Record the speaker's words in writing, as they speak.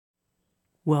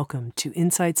Welcome to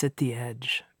Insights at the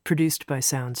Edge, produced by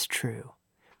Sounds True.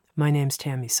 My name's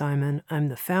Tami Simon. I'm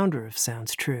the founder of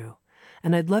Sounds True,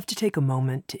 and I'd love to take a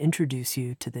moment to introduce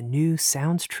you to the new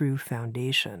Sounds True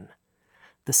Foundation.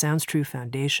 The Sounds True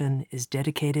Foundation is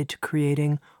dedicated to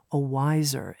creating a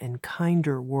wiser and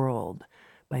kinder world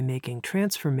by making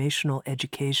transformational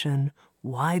education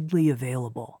widely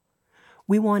available.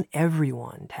 We want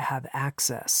everyone to have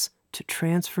access to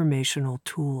transformational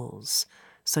tools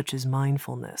such as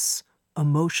mindfulness,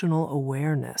 emotional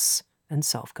awareness, and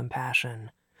self-compassion,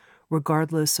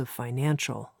 regardless of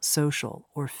financial, social,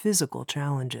 or physical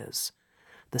challenges.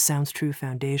 The Sounds True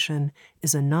Foundation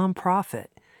is a nonprofit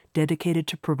dedicated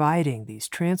to providing these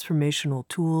transformational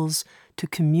tools to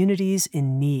communities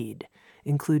in need,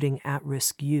 including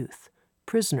at-risk youth,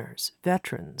 prisoners,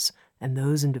 veterans, and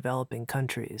those in developing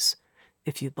countries.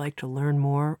 If you'd like to learn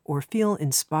more or feel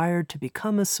inspired to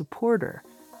become a supporter,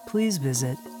 please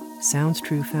visit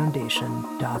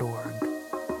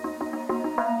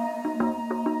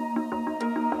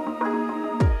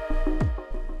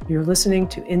SoundsTrueFoundation.org. You're listening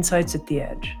to Insights at the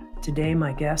Edge. Today,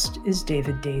 my guest is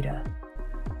Deida.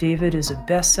 David is a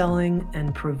best-selling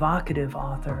and provocative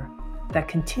author that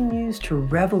continues to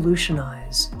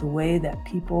revolutionize the way that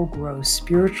people grow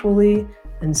spiritually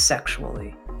and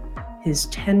sexually. His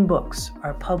 10 books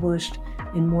are published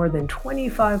in more than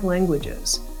 25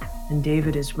 languages, and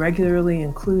David is regularly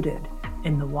included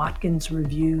in the Watkins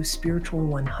Review Spiritual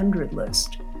 100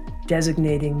 list,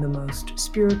 designating the most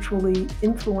spiritually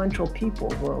influential people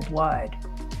worldwide.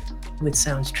 With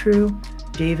Sounds True,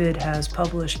 David has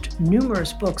published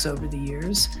numerous books over the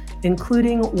years,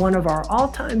 including one of our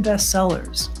all-time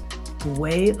bestsellers, The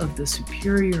Way of the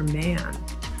Superior Man,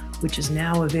 which is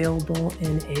now available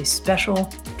in a special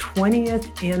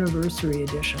 20th anniversary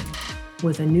edition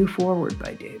with a new foreword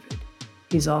by David.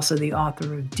 He's also the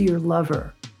author of Dear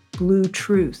Lover, Blue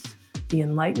Truth, The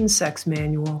Enlightened Sex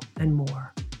Manual, and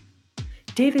more.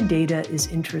 Deida is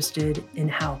interested in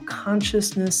how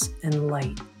consciousness and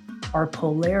light are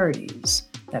polarities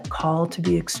that call to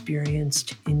be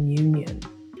experienced in union.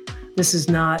 This is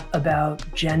not about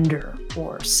gender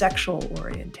or sexual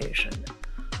orientation,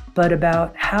 but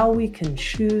about how we can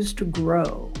choose to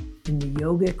grow in the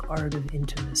yogic art of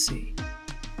intimacy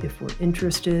if we're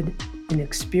interested in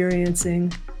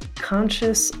experiencing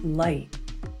conscious light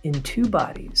in two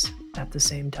bodies at the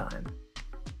same time.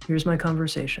 Here's my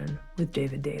conversation with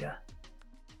Deida.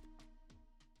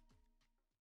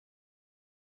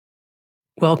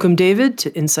 Welcome, David,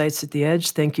 to Insights at the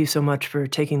Edge. Thank you so much for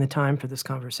taking the time for this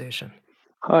conversation.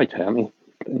 Hi, Tami.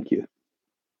 Thank you.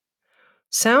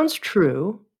 Sounds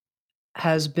True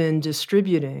has been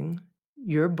distributing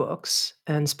your books,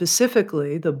 and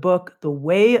specifically the book, The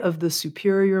Way of the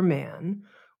Superior Man.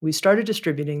 We started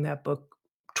distributing that book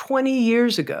 20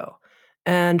 years ago.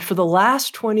 And for the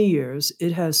last 20 years,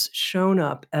 it has shown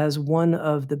up as one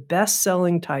of the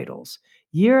best-selling titles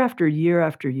year after year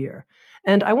after year.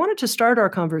 And I wanted to start our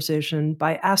conversation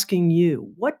by asking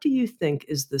you, what do you think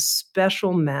is the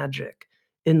special magic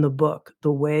in the book,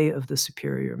 The Way of the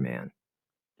Superior Man?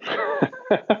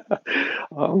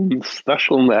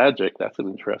 Special magic, that's an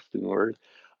interesting word.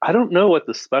 I don't know what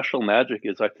the special magic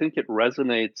is. I think it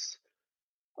resonates,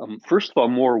 first of all,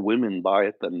 more women buy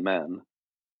it than men.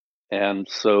 And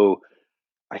so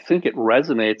I think it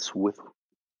resonates with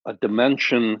a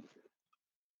dimension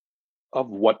of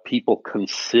what people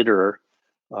consider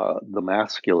the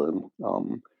masculine.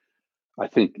 I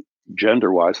think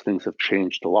gender-wise, things have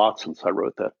changed a lot since I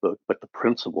wrote that book, but the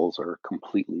principles are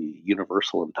completely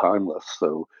universal and timeless,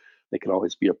 so they can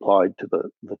always be applied to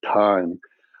the time.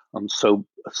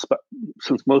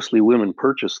 Since mostly women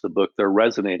purchase the book, they're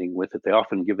resonating with it. They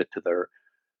often give it to their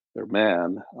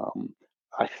man.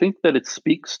 I think that it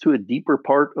speaks to a deeper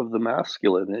part of the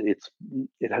masculine.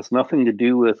 It has nothing to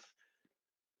do with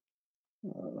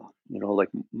like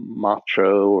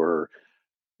macho or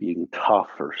being tough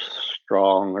or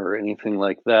strong or anything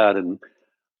like that. And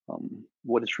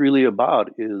what it's really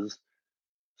about is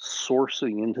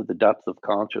sourcing into the depth of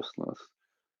consciousness.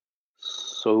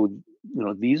 So,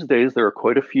 these days there are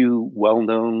quite a few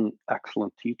well-known,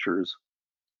 excellent teachers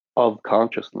of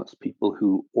consciousness, people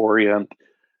who orient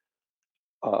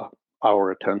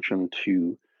our attention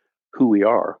to who we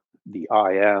are, the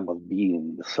I am of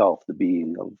being, the self, the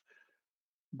being of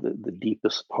the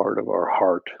deepest part of our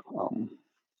heart.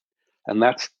 And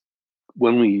that's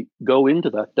when we go into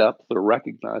that depth or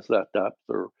recognize that depth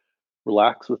or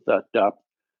relax with that depth,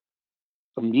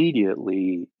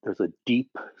 immediately there's a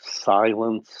deep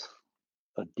silence,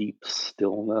 a deep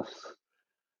stillness,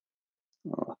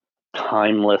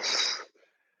 timeless,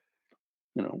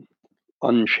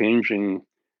 unchanging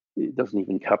It doesn't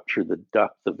even capture the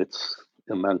depth of its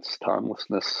immense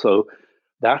timelessness. So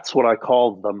that's what I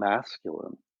call the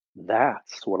masculine.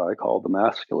 That's what I call the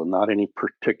masculine, not any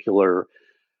particular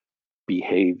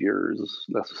behaviors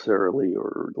necessarily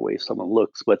or the way someone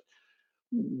looks, but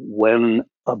when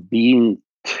a being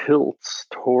tilts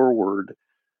toward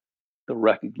the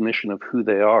recognition of who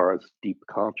they are as deep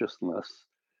consciousness,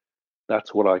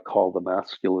 that's what I call the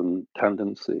masculine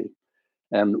tendency.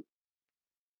 And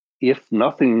if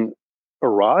nothing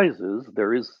arises,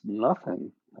 there is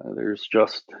nothing. There's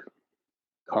just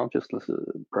consciousness,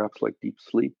 perhaps like deep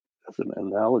sleep as an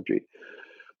analogy.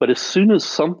 But as soon as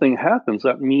something happens,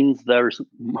 that means there's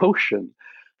motion.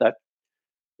 That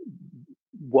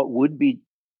what would be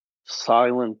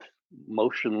silent,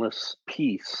 motionless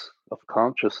piece of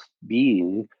conscious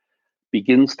being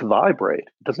begins to vibrate.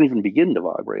 It doesn't even begin to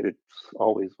vibrate, it's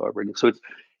always vibrating. So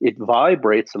it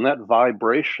vibrates, and that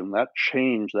vibration, that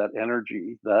change, that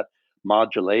energy, that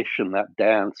modulation, that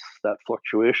dance, that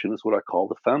fluctuation is what I call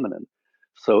the feminine.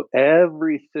 So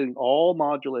everything, all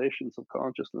modulations of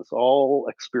consciousness, all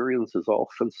experiences, all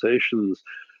sensations,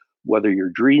 whether you're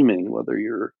dreaming, whether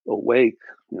you're awake,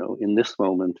 in this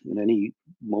moment, in any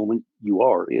moment you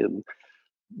are in,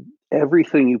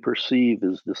 everything you perceive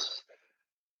is this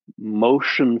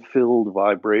motion filled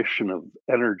vibration of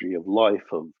energy, of life,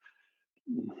 of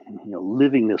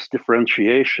livingness,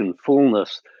 differentiation,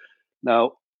 fullness.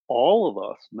 Now, all of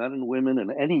us, men and women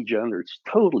and any gender, it's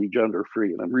totally gender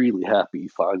free. And I'm really happy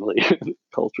finally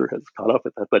culture has caught up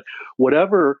with that. But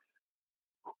whatever,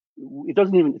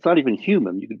 it's not even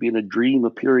human. You could be in a dream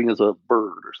appearing as a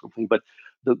bird or something. But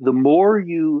the more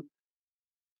you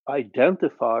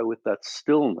identify with that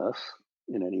stillness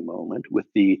in any moment, with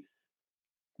the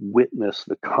witness,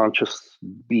 the conscious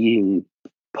being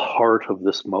part of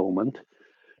this moment.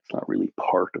 It's not really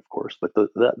part, of course, but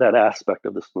that aspect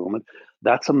of this moment,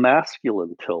 that's a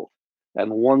masculine tilt.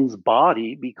 And one's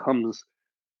body becomes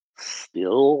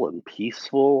still and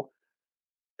peaceful,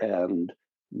 and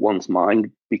one's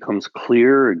mind becomes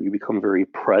clear, and you become very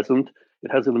present.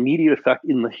 It has an immediate effect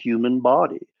in the human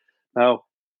body. Now,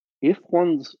 if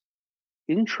one's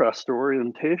interest or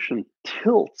orientation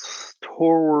tilts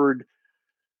toward,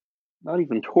 not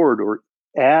even toward, or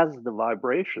as the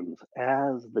vibrations,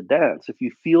 as the dance, if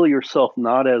you feel yourself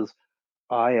not as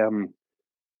I am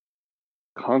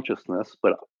consciousness,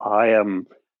 but I am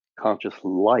conscious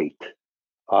light,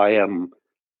 I am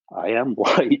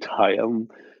light, I am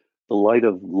the light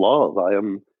of love, I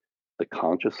am the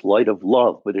conscious light of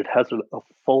love, but it has a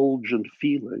fulgent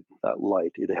feeling, that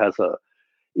light.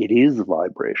 It is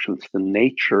vibration. It's the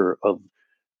nature of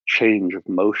change, of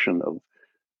motion, of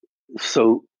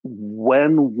so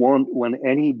when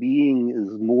any being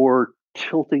is more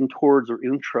tilting towards or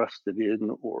interested in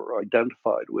or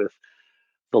identified with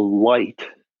the light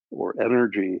or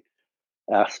energy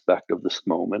aspect of this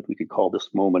moment, we could call this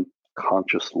moment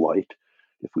conscious light.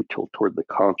 If we tilt toward the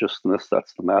consciousness,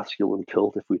 that's the masculine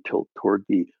tilt. If we tilt toward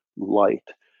the light,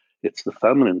 it's the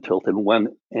feminine tilt. And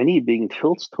when any being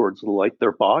tilts towards the light,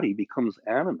 their body becomes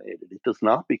animated. It does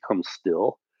not become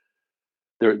still.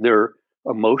 Their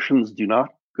emotions do not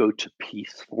go to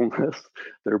peacefulness.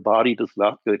 Their body does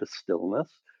not go to stillness.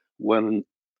 When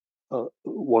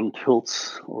one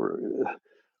tilts or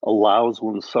allows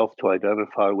oneself to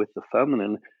identify with the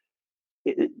feminine,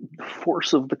 the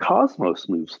force of the cosmos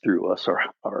moves through us.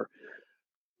 Our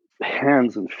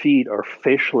hands and feet, our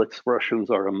facial expressions,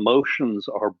 our emotions,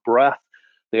 our breath,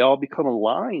 they all become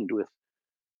aligned with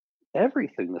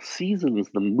everything, the seasons,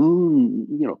 the moon,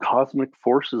 cosmic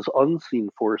forces, unseen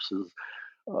forces.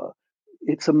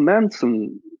 It's immense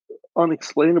and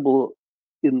unexplainable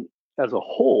in as a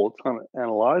whole. It's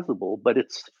unanalyzable, but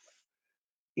it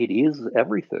is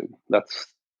everything. That's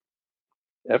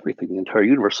everything, the entire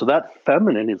universe. So that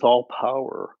feminine is all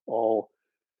power, all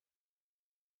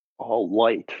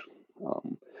light.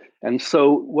 And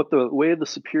so what the way of the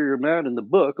superior man in the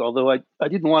book, although I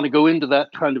didn't want to go into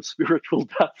that kind of spiritual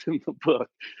depth in the book,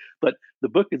 but the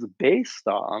book is based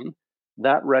on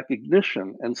that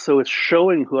recognition. And so it's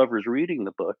showing whoever's reading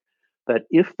the book that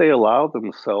if they allow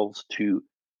themselves to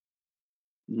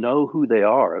know who they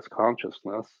are as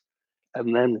consciousness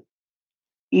and then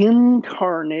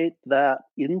incarnate that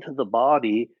into the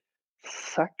body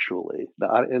sexually,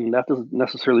 and that doesn't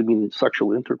necessarily mean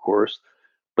sexual intercourse,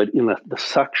 but in the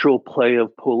sexual play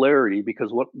of polarity,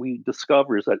 because what we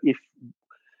discover is that if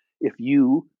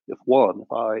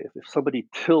somebody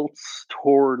tilts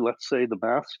toward, let's say, the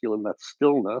masculine, that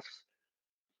stillness.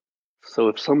 So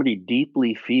if somebody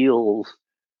deeply feels,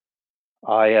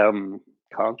 I am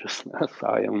consciousness,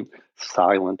 I am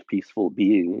silent, peaceful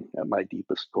being at my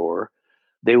deepest core,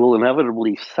 they will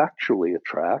inevitably sexually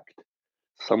attract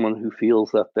someone who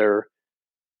feels that they're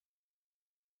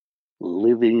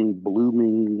living,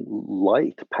 blooming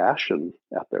light, passion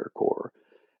at their core.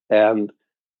 And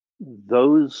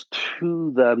those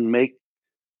two then make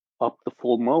up the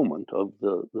full moment of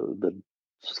the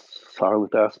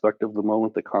silent aspect of the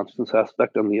moment, the consciousness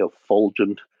aspect, and the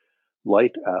effulgent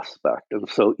light aspect. And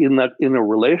so in a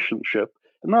relationship,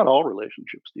 and not all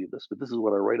relationships do this, but this is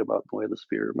what I write about in the way of the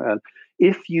spirit man.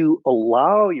 If you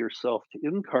allow yourself to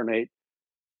incarnate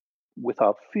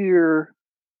without fear,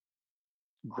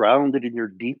 grounded in your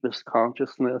deepest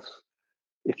consciousness,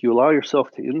 if you allow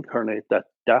yourself to incarnate that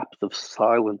depth of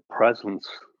silent presence,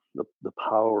 the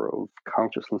power of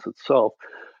consciousness itself,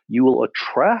 you will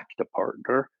attract a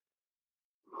partner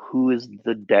who is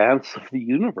the dance of the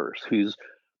universe, whose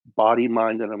body,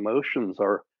 mind, and emotions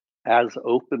are as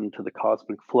open to the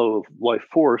cosmic flow of life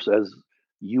force as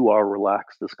you are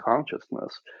relaxed as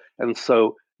consciousness. And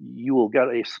so you will get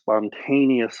a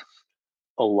spontaneous,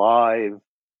 alive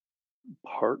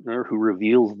partner who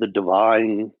reveals the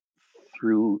divine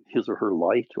through his or her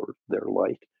light or their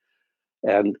light.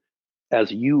 And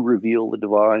as you reveal the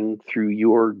divine through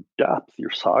your depth,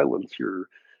 your silence, your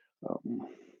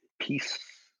peace,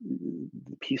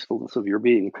 the peacefulness of your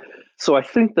being. So I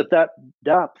think that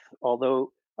depth,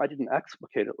 although I didn't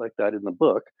explicate it like that in the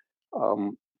book,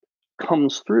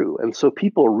 comes through. And so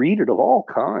people read it of all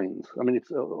kinds. I mean,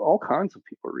 it's all kinds of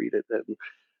people read it and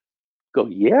go,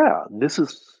 yeah, this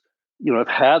is, I've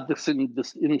had this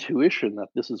intuition that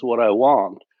this is what I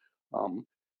want.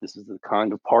 This is the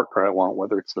kind of partner I want,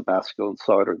 whether it's the masculine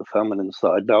side or the feminine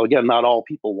side. Now, again, not all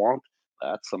people want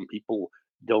that. Some people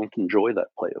don't enjoy that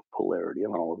play of polarity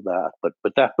and all of that.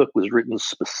 But that book was written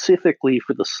specifically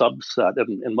for the subset,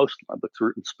 and most of my books are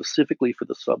written specifically for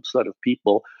the subset of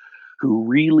people who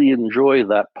really enjoy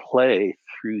that play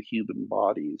through human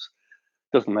bodies.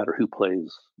 Doesn't matter who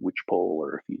plays which pole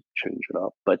or if you change it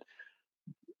up. But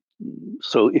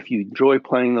so if you enjoy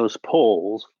playing those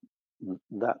poles,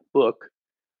 that book,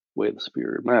 Way of the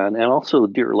Spirit Man, and also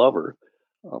Dear Lover,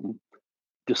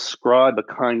 describe a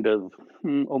kind of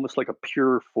almost like a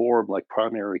pure form, like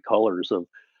primary colors of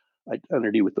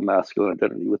identity with the masculine,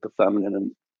 identity with the feminine.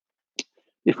 And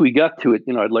if we get to it,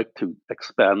 I'd like to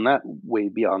expand that way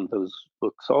beyond those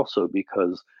books also,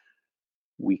 because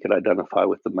we could identify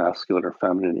with the masculine or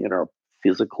feminine in our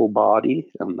physical body,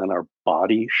 and then our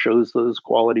body shows those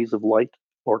qualities of light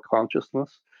or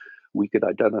consciousness. We could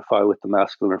identify with the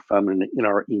masculine or feminine in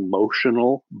our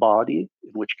emotional body, in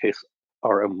which case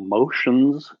our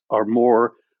emotions are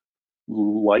more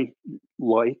light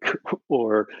like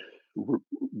or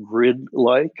grid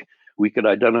like. We could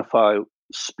identify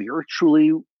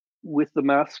spiritually with the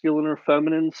masculine or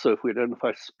feminine. So if we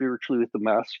identify spiritually with the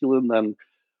masculine, then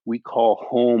we call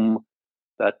home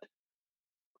that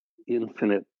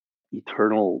infinite,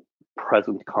 eternal,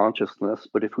 present consciousness.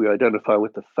 But if we identify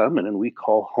with the feminine, we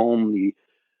call home the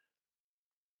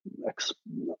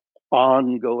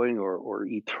ongoing or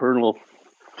eternal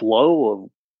flow of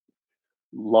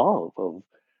love, of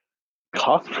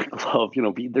cosmic love.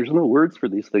 There's no words for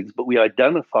these things, but we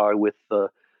identify with the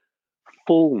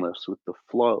fullness, with the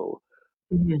flow.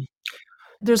 Mhm.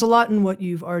 There's a lot in what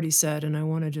you've already said, and I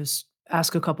wanna just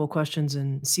ask a couple questions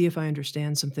and see if I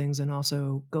understand some things and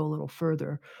also go a little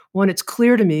further. One, it's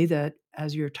clear to me that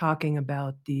as you're talking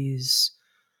about these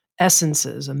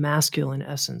essences, a masculine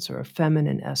essence or a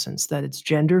feminine essence, that it's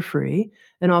gender free,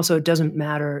 and also it doesn't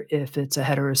matter if it's a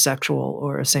heterosexual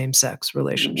or a same-sex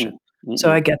relationship. Mm-mm,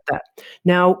 So I mm-mm. get that.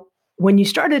 Now, when you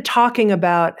started talking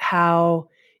about how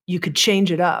you could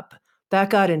change it up, that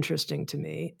got interesting to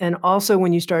me, and also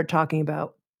when you started talking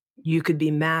about you could be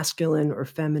masculine or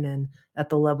feminine at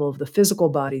the level of the physical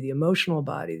body, the emotional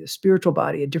body, the spiritual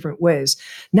body in different ways.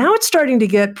 Now it's starting to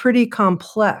get pretty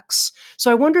complex.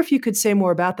 So I wonder if you could say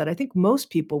more about that. I think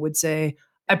most people would say,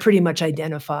 I pretty much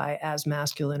identify as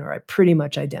masculine or I pretty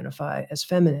much identify as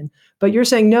feminine. But you're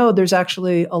saying, no, there's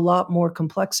actually a lot more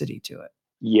complexity to it.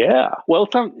 Yeah. Well,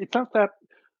 it's not that.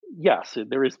 Yes,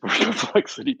 there is more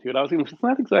complexity to it. I was thinking it's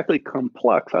not exactly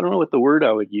complex. I don't know what the word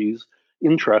I would use.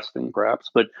 Interesting,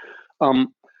 perhaps, but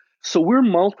um, so we're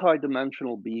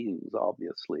multidimensional beings,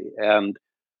 obviously, and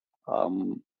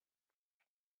um,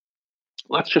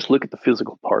 let's just look at the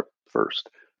physical part first.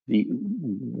 The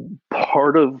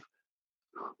part of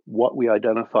what we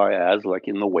identify as, like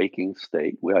in the waking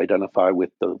state, we identify with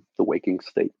the waking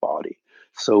state body.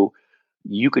 So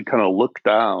you could kind of look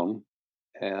down,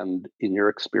 and in your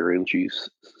experience, you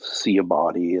see a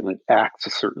body and it acts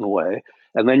a certain way.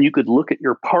 And then you could look at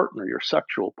your partner, your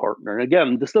sexual partner. And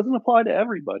again, this doesn't apply to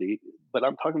everybody, but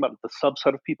I'm talking about the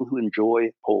subset of people who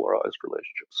enjoy polarized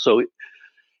relationships. So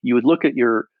you would look at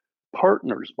your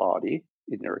partner's body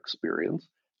in your experience,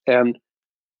 and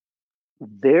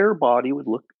their body would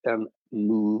look and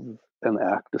move and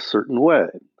act a certain way.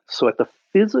 So at the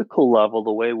physical level,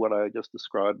 the way what I just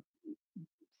described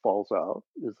falls out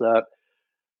is that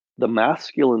the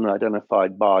masculine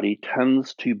identified body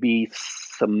tends to be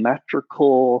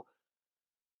symmetrical,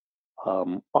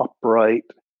 upright,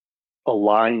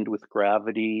 aligned with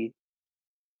gravity,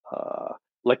 uh,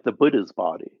 like the Buddha's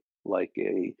body, like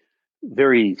a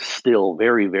very still,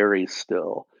 very, very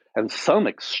still. And some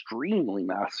extremely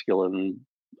masculine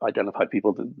identified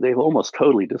people, they almost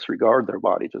totally disregard their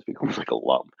body, just becomes like a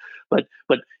lump. But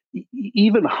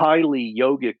even highly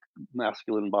yogic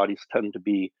masculine bodies tend to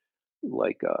be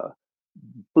like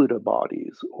Buddha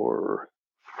bodies or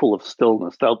full of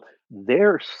stillness. Now,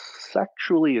 they're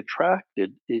sexually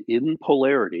attracted in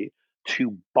polarity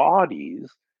to bodies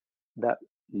that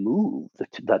move,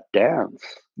 that dance,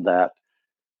 that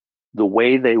the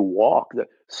way they walk.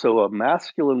 So a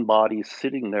masculine body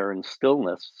sitting there in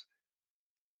stillness,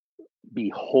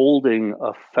 beholding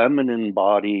a feminine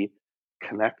body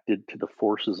connected to the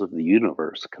forces of the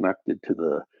universe, connected to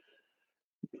the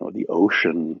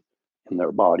ocean in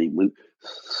their body,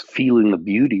 feeling the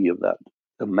beauty of that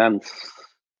immense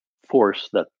force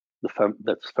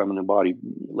that's feminine body.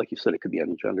 Like you said, it could be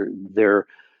any gender. They're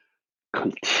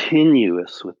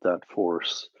continuous with that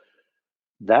force.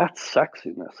 That's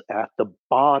sexiness at the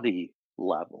body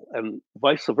level, and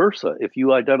vice versa. If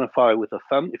you identify with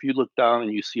if you look down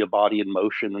and you see a body in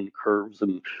motion and curves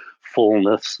and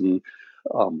fullness, and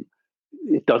um,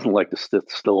 it doesn't like to sit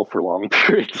still for long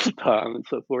periods of time and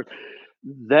so forth,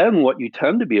 then what you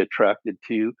tend to be attracted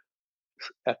to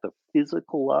at the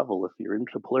physical level, if you're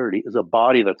into polarity, is a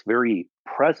body that's very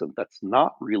present, that's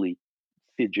not really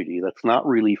fidgety, that's not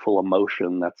really full of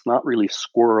motion, that's not really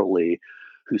squirrely,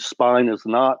 whose spine is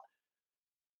not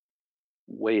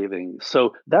waving.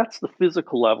 So that's the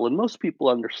physical level. And most people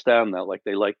understand that. Like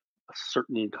they like a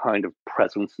certain kind of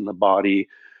presence in the body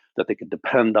that they could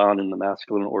depend on in the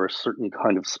masculine, or a certain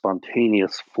kind of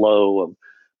spontaneous flow of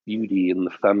beauty in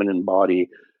the feminine body.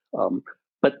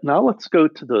 But now let's go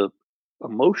to the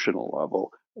emotional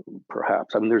level,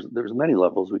 perhaps. I mean, there's many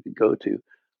levels we could go to.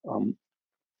 Um,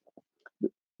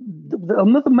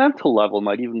 the mental level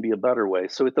might even be a better way.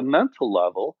 So at the mental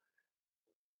level,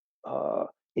 uh,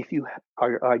 if you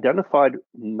are identified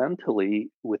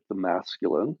mentally with the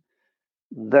masculine,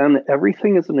 then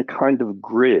everything is in a kind of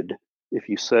grid. If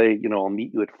you say, I'll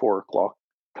meet you at 4 o'clock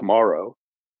tomorrow,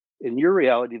 in your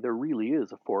reality, there really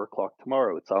is a 4 o'clock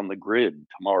tomorrow. It's on the grid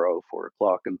tomorrow, 4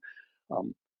 o'clock. And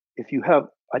um, if you have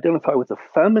identify with a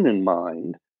feminine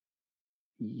mind,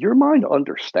 your mind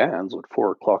understands what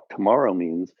 4 o'clock tomorrow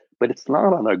means, but it's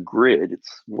not on a grid.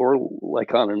 It's more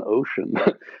like on an ocean.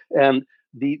 And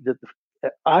the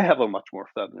I have a much more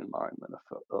feminine mind than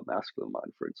a masculine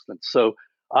mind, for instance. So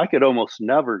I could almost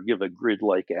never give a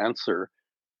grid-like answer.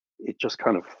 It just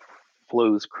kind of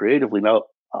flows creatively. Now,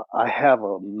 I have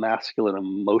a masculine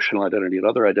emotional identity and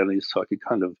other identities, so I could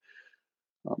kind of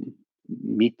um,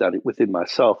 meet that within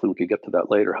myself, and we could get to that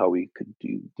later, how we could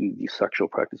do these sexual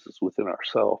practices within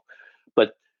ourselves.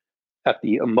 But at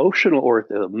the emotional or at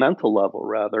the mental level,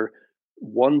 rather,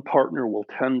 one partner will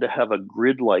tend to have a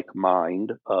grid-like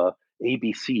mind, A,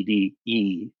 B, C, D,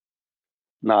 E,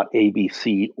 not A, B,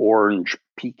 C, orange,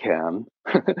 pecan.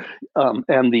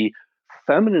 And the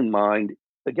feminine mind,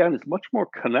 again, is much more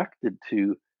connected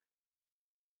to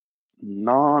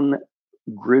non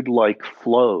grid like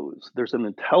flows. There's an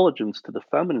intelligence to the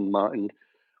feminine mind.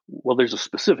 Well, there's a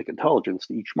specific intelligence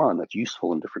to each mind that's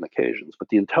useful in different occasions, but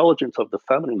the intelligence of the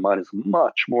feminine mind is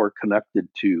much more connected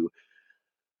to,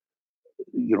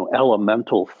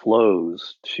 elemental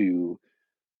flows, to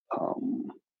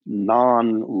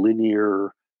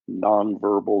non-linear,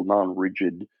 non-verbal,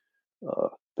 non-rigid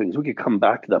things. We could come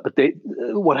back to that. But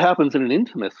what happens in an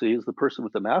intimacy is the person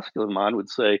with the masculine mind would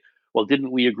say, well,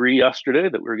 didn't we agree yesterday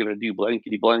that we were going to do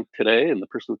blankety blank today? And the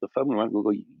person with the feminine mind will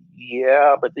go,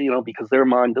 yeah, but because their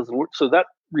mind doesn't work. So that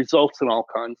results in all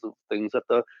kinds of things at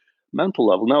the mental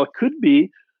level. Now, it could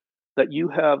be that you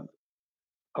have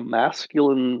a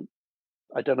masculine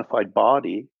identified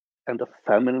body and a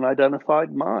feminine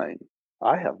identified mind.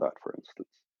 I have that, for instance.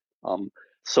 Um,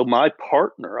 so my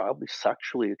partner, I'll be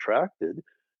sexually attracted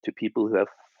to people who have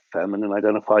feminine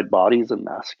identified bodies and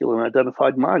masculine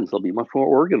identified minds. They'll be much more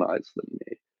organized than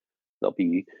me. They'll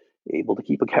be able to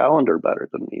keep a calendar better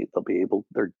than me. They'll be able,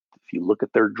 if you look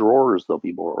at their drawers, they'll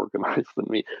be more organized than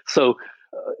me. So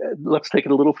let's take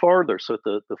it a little farther. So at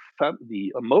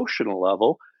the emotional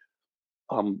level,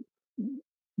 um,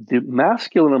 the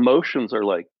masculine emotions are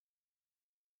like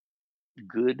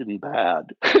good and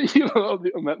bad.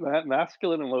 The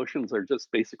masculine emotions are just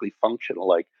basically functional.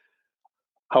 Like,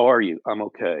 how are you? I'm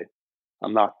okay.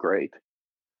 I'm not great.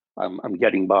 I'm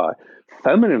getting by.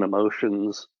 Feminine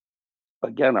emotions,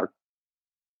 again, are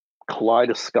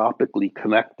kaleidoscopically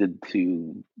connected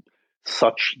to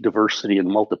such diversity and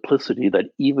multiplicity that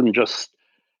even just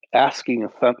asking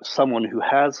someone who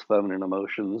has feminine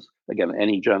emotions, again,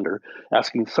 any gender,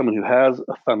 asking someone who has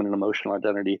a feminine emotional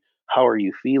identity, how are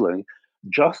you feeling?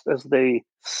 Just as they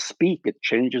speak, it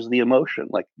changes the emotion.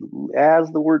 Like as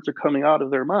the words are coming out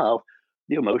of their mouth,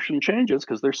 the emotion changes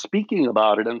because they're speaking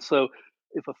about it. And so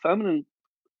if a feminine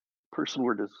person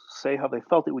were to say how they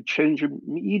felt, it would change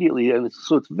immediately. And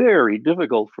so it's very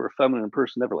difficult for a feminine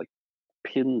person to ever like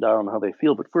pin down how they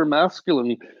feel. But for a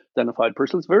masculine identified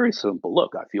person, it's very simple.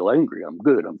 Look, I feel angry. I'm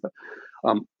good.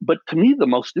 But to me, the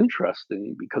most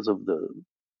interesting, because of the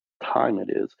time it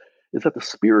is at the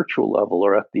spiritual level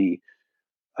or at the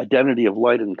identity of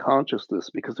light and consciousness,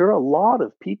 because there are a lot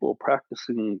of people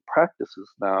practicing practices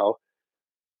now.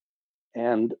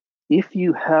 And if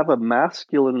you have a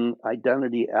masculine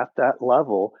identity at that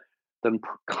level, then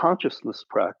consciousness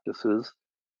practices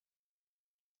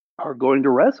are going to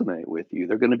resonate with you.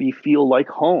 They're going to be feel like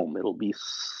home. It'll be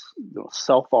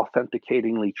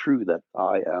self-authenticatingly true that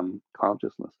I am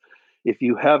consciousness. If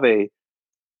you have a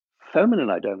feminine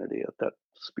identity at that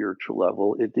spiritual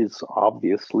level, it is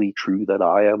obviously true that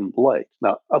I am light.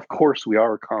 Now, of course, we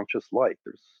are conscious light.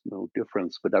 There's no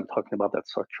difference, but I'm talking about that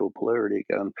sexual polarity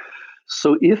again.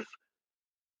 So if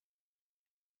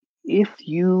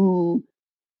you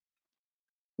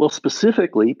well,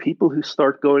 specifically, people who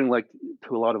start going like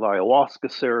to a lot of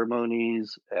ayahuasca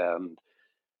ceremonies and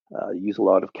use a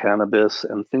lot of cannabis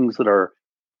and things that are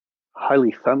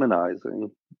highly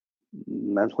feminizing,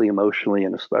 mentally, emotionally,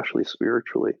 and especially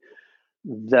spiritually,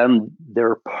 then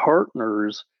their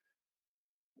partners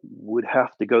would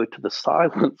have to go to the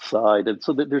silent side. And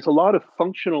so there's a lot of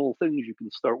functional things you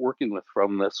can start working with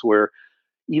from this, where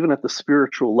even at the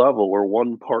spiritual level, where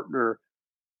one partner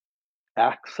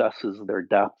accesses their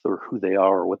depth or who they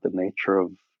are or what the nature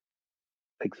of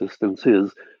existence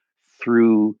is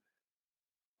through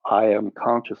I am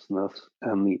consciousness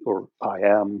or I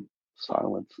am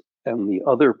silence, and the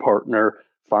other partner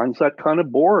finds that kind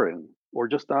of boring or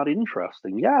just not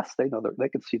interesting. Yes, they know that they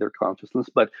can see their consciousness,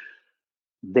 but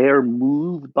they're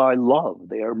moved by love.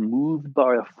 They are moved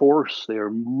by a force. They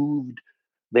are moved.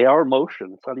 They are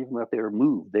motion. It's not even that they are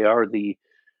moved. They are the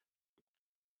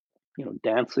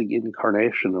dancing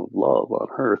incarnation of love on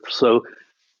earth. So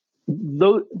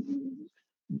though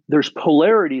there's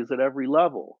polarities at every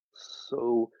level.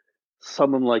 So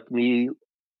someone like me,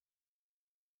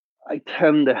 I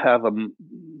tend to have a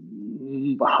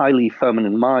highly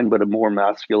feminine mind, but a more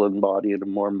masculine body and a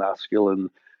more masculine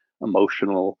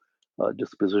emotional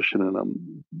disposition and a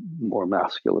more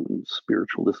masculine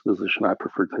spiritual disposition. I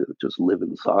prefer to just live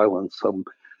in silence.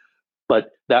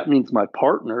 But that means my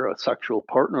partner, a sexual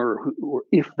partner, or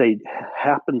if they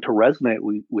happen to resonate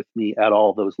with me at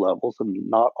all those levels, and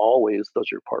not always does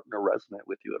your partner resonate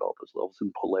with you at all those levels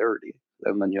in polarity,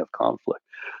 and then you have conflict.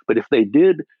 But if they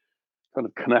did kind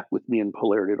of connect with me in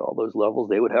polarity at all those levels,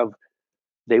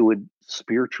 they would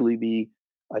spiritually be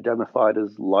identified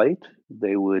as light.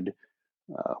 They would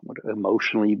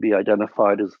emotionally be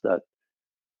identified as that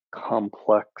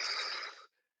complex,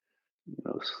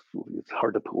 it's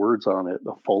hard to put words on it,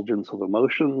 effulgence of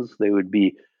emotions. They would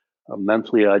be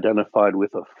mentally identified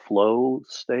with a flow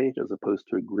state as opposed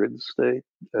to a grid state,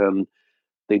 and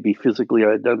they'd be physically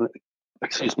identified.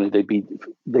 Excuse me. They'd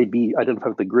be identified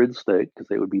with the grid state because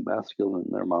they would be masculine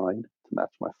in their mind to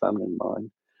match my feminine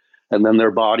mind, and then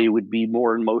their body would be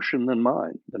more in motion than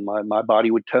mine. Then my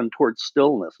body would tend towards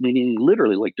stillness, meaning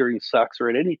literally, like during sex or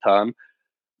at any time,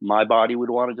 my body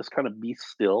would want to just kind of be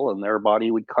still, and their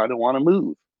body would kind of want to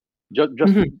move. Just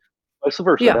Mhm. vice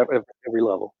versa at Yeah. every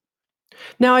level.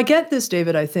 Now, I get this,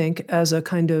 David, I think, as a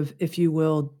kind of, if you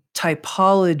will,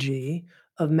 typology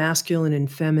of masculine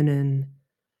and feminine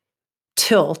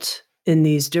tilt in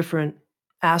these different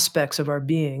aspects of our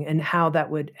being, and how that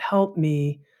would help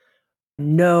me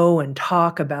know and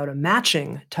talk about a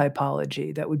matching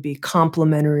typology that would be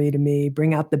complementary to me,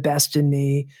 bring out the best in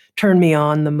me, turn me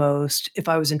on the most. If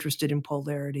I was interested in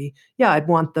polarity, yeah, I'd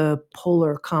want the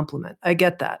polar complement. I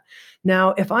get that.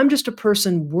 Now, if I'm just a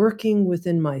person working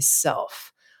within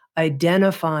myself,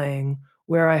 identifying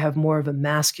where I have more of a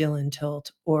masculine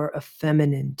tilt or a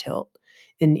feminine tilt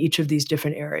in each of these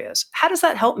different areas, how does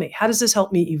that help me? How does this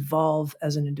help me evolve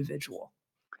as an individual?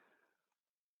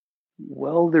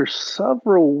 Well, there's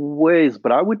several ways,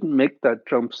 but I wouldn't make that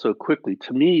jump so quickly.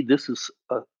 To me, this is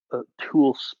a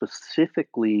tool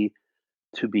specifically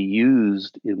to be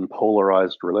used in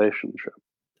polarized relationships.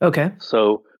 Okay.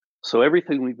 So, so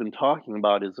everything we've been talking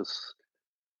about is this,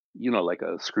 like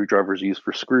a screwdriver is used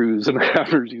for screws and a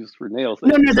hammer is used for nails.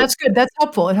 No, So, that's good. That's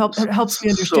helpful. It helps me so,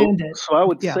 understand it. so I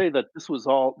would Yeah. say that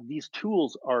these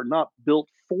tools are not built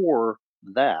for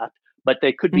that, but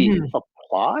they could be Mhm.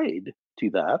 applied to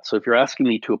that. So if you're asking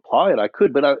me to apply it, I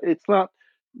could, but it's not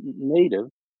native.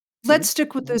 Let's Mhm,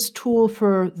 stick with mhm. this tool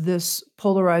for this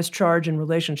polarized charge in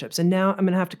relationships, and now I'm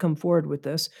gonna have to come forward with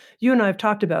this. You and I have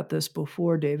talked about this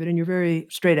before, David, and you're very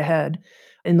straight ahead.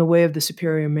 In The Way of the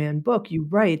Superior Man book, you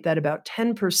write that about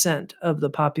 10% of the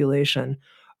population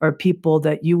are people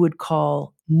that you would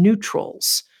call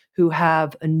neutrals, who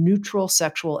have a neutral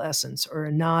sexual essence or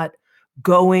are not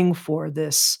going for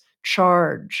this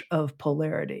charge of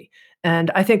polarity.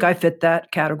 And I think I fit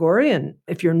that category, and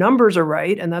if your numbers are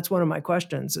right, and that's one of my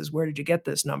questions is where did you get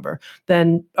this number?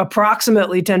 Then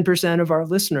approximately 10% of our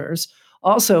listeners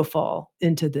also fall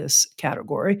into this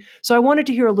category. So I wanted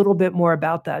to hear a little bit more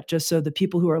about that, just so the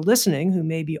people who are listening, who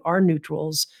maybe are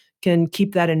neutrals, can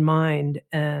keep that in mind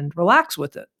and relax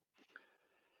with it.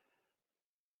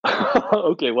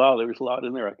 Okay, wow, there was a lot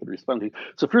in there I could respond to.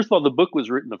 So first of all, the book was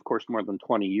written, of course, more than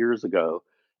 20 years ago,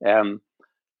 and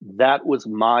that was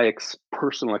my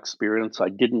personal experience. I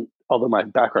didn't, although my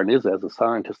background is as a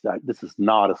scientist, this is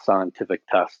not a scientific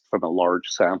test from a large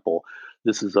sample.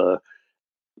 This is a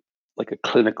like a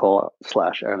clinical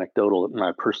slash anecdotal,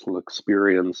 my personal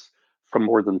experience from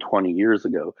more than 20 years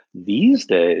ago. These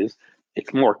days,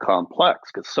 it's more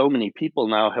complex because so many people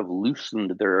now have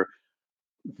loosened their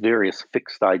various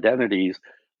fixed identities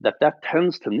that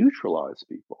tends to neutralize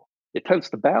people. It tends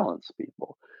to balance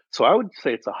people. So I would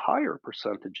say it's a higher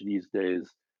percentage these days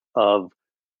of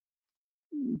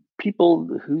people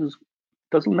whose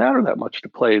doesn't matter that much to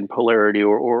play in polarity,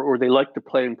 or they like to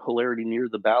play in polarity near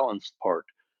the balanced part.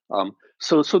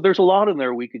 So there's a lot in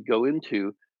there we could go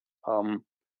into,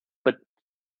 but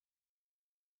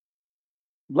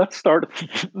let's start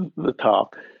at the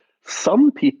top.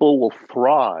 Some people will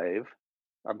thrive.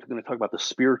 I'm going to talk about the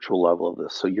spiritual level of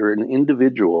this. So you're an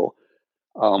individual.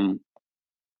 Um,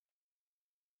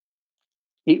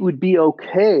 it would be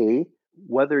okay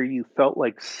whether you felt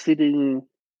like sitting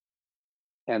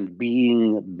and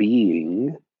being,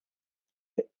 meaning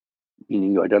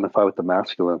you identify with the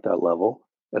masculine at that level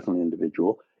as an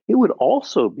individual. It would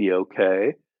also be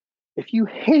okay if you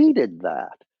hated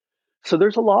that. So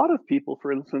there's a lot of people,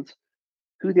 for instance,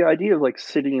 who the idea of like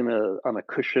sitting on a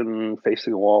cushion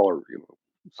facing a wall, or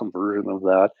some version of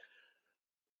that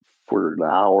for an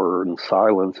hour in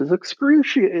silence, is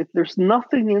excruciating. There's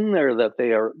nothing in there that they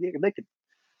could.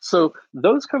 So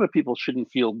those kind of people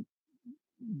shouldn't feel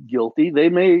guilty. They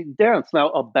may dance. Now,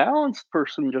 a balanced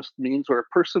person just means, or a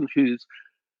person who's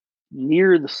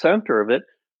near the center of it,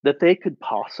 that they could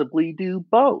possibly do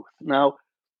both. Now,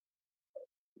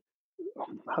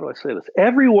 how do I say this?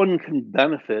 Everyone can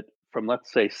benefit from,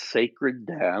 let's say, sacred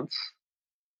dance,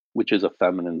 which is a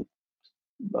feminine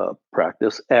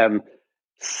practice, and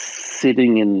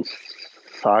sitting in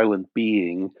silent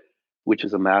being, which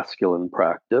is a masculine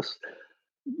practice.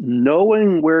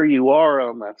 Knowing where you are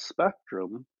on that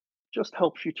spectrum just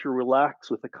helps you to relax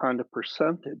with a kind of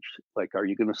percentage. Like, are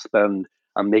you going to spend,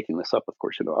 I'm making this up, of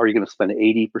course, are you going to spend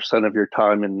 80% of your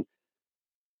time in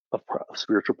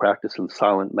spiritual practice and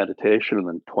silent meditation, and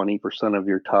then 20% of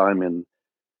your time in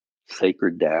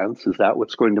sacred dance? Is that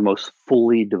what's going to most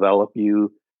fully develop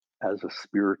you as a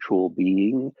spiritual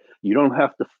being? You don't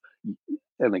have to.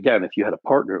 And again, if you had a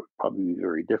partner, it would probably be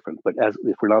very different. But as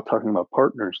if we're not talking about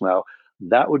partners now,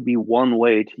 that would be one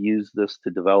way to use this to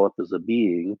develop as a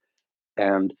being.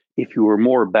 And if you were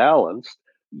more balanced,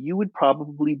 you would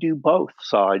probably do both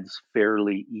sides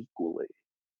fairly equally.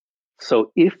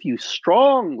 So if you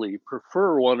strongly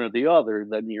prefer one or the other,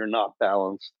 then you're not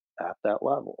balanced at that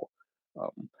level.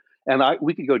 Um, and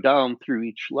we could go down through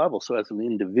each level. So as an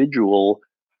individual,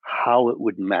 how it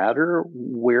would matter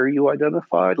where you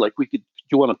identified. Like we could, do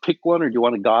you want to pick one, or do you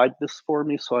want to guide this for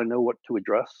me so I know what to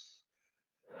address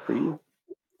for you?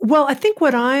 Well, I think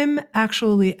what I'm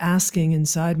actually asking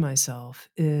inside myself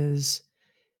is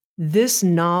this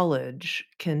knowledge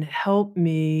can help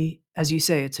me, as you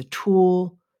say, it's a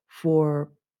tool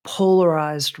for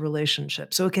polarized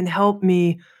relationships. So it can help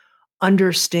me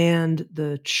understand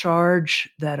the charge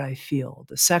that I feel,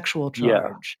 the sexual Yeah.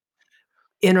 charge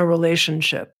in a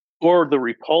relationship. Or the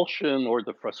repulsion or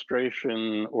the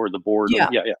frustration or the boredom. Yeah.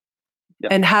 Yeah, yeah. Yeah.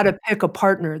 and how to pick a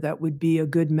partner that would be a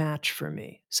good match for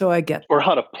me. So I get Or that.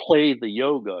 how to play the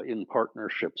yoga in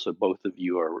partnership so both of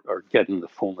you are getting the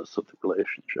fullness of the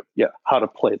relationship. Yeah, how to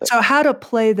play that. So how to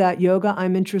play that yoga,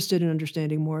 I'm interested in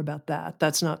understanding more about that.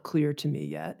 That's not clear to me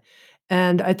yet.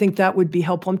 And I think that would be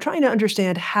helpful. I'm trying to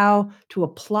understand how to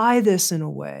apply this in a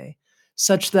way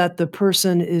such that the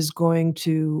person is going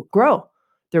to grow.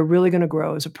 They're really going to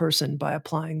grow as a person by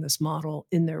applying this model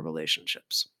in their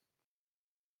relationships.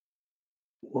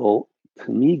 Well,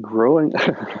 to me, growing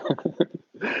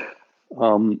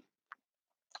um,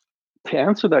 to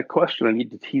answer that question, I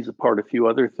need to tease apart a few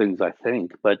other things, I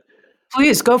think. But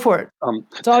Please go for it. t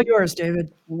It's all t yours,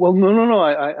 David. well, no.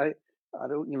 I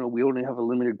don't, we only have a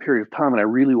limited period of time, and I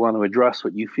really want to address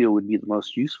what you feel would be the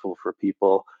most useful for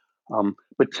people.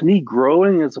 But to me,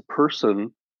 growing as a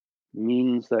person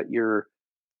means that you're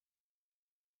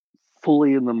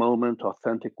fully in the moment,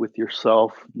 authentic with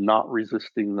yourself, not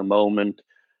resisting the moment,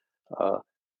 uh,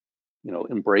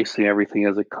 embracing everything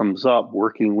as it comes up,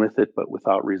 working with it, but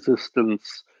without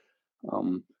resistance,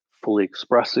 um, fully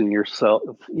expressing yourself.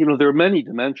 There are many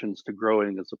dimensions to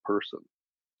growing as a person.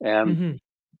 And Mhm.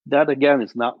 that, again,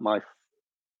 is not my,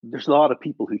 there's a lot of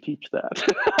people who teach that.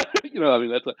 I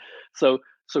mean, so,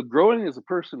 so growing as a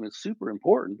person is super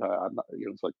important. I'm not,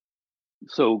 it's like,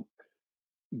 so,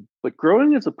 but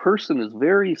growing as a person is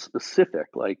very specific.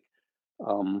 Like,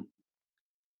 um,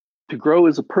 to grow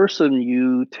as a person,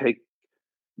 you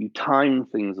time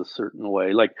things a certain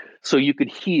way. Like, so you could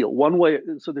heal one way.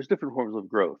 So there's different forms of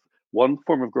growth. One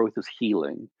form of growth is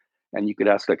healing. And you could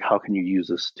ask, like, how can you use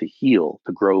this to heal,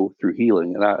 to grow through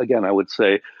healing? And again, I would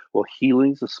say, well,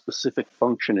 healing is a specific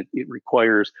function. It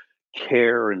requires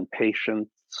care and patience.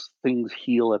 Things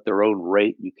heal at their own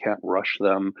rate. You can't rush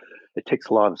them. It takes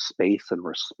a lot of space and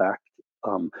respect.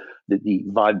 The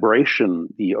vibration,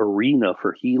 the arena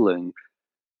for healing,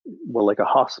 well, like a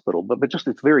hospital, but just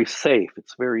it's very safe,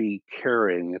 it's very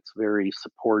caring, it's very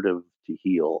supportive to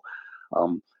heal.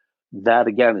 That,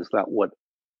 again, is not what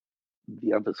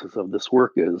the emphasis of this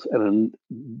work is. And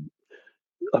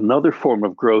another form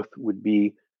of growth would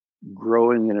be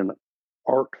growing in an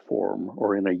art form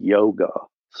or in a yoga.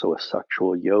 So a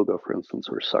sexual yoga, for instance,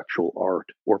 or sexual art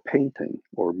or painting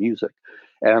or music.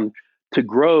 And to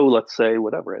grow, let's say,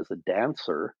 whatever, as a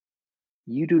dancer,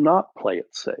 you do not play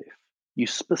it safe. You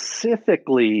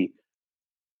specifically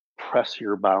press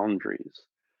your boundaries.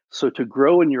 So to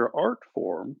grow in your art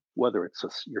form, whether it's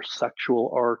your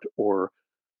sexual art or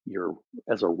your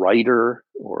as a writer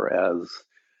or as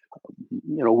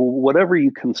whatever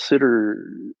you consider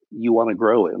you want to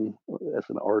grow in as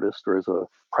an artist or as a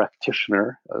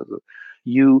practitioner,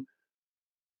 you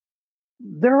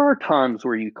there are times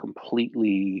where you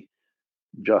completely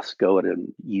just go at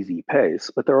an easy pace,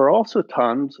 but there are also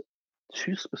times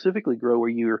to specifically grow where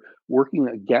you're working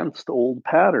against old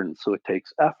patterns. So it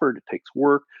takes effort, it takes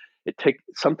work.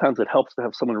 Sometimes it helps to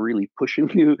have someone really pushing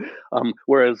you.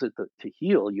 Whereas to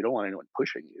heal, you don't want anyone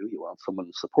pushing you. You want someone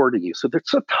supporting you. So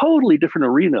it's a totally different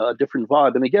arena, a different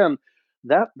vibe. And again,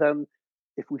 that then,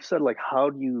 if we said, like, how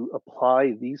do you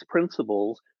apply these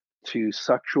principles to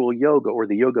sexual yoga or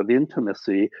the yoga of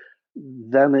intimacy,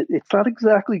 then it's not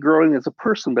exactly growing as a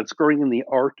person, but it's growing in the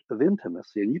art of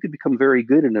intimacy. And you could become very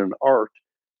good in an art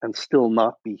and still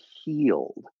not be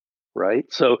healed, right?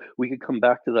 So we could come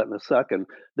back to that in a second.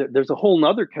 There's a whole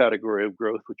nother category of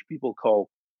growth, which people call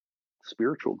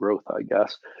spiritual growth, I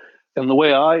guess. And the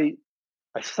way I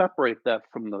separate that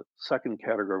from the second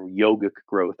category of yogic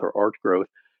growth or art growth.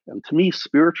 And to me,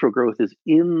 spiritual growth is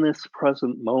in this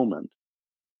present moment,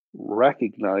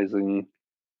 recognizing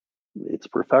it's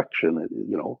perfection.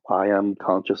 I am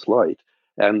conscious light.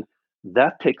 And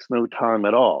that takes no time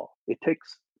at all. It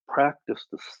takes practice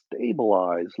to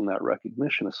stabilize in that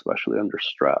recognition, especially under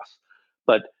stress.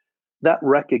 But that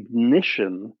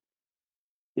recognition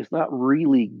is not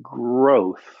really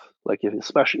growth. Like,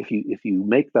 especially if you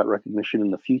make that recognition in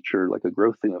the future, like a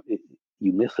growth thing,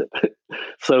 you miss it.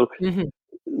 so Mhm.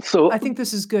 so I think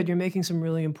this is good. You're making some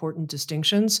really important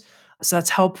distinctions. So that's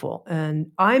helpful.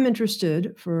 And I'm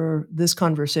interested for this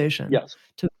conversation yes,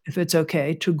 to, if it's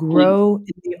okay, to please. grow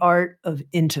in the art of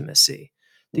intimacy,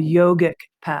 the Mhm. yogic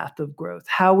path of growth,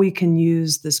 how we can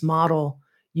use this model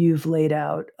you've laid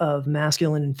out of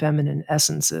masculine and feminine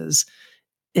essences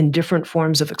in different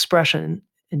forms of expression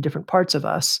in different parts of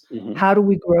us. Mhm. How do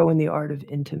we grow in the art of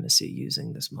intimacy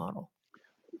using this model?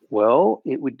 Well,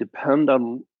 it would depend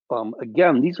on,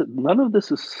 again, none of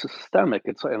this is systemic.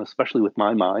 And especially with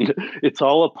my mind, it's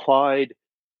all applied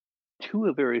to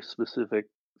a very specific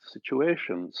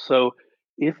situation. So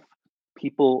if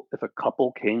if a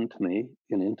couple came to me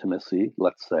in intimacy,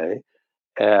 let's say,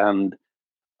 and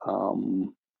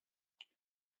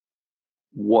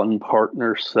One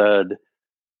partner said,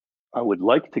 I would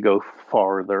like to go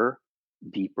farther,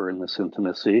 deeper in this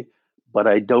intimacy, but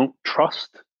I don't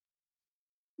trust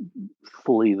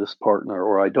fully this partner,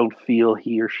 or I don't feel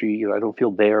he or she, I don't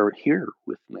feel they're here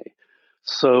with me.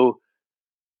 So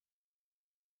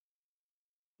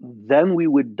then we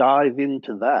would dive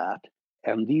into that,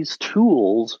 and these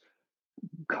tools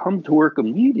come to work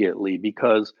immediately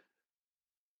because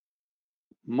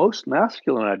most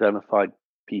masculine identified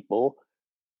people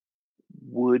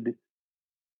would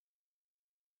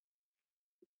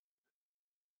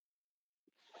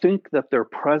think that they're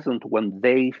present when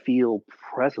they feel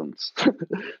presence.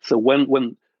 So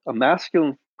when a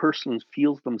masculine person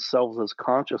feels themselves as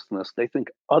consciousness, they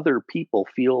think other people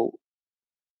feel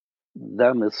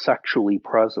them as sexually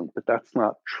present, but that's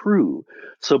not true.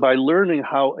 So by learning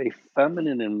how a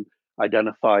feminine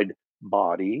identified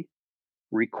body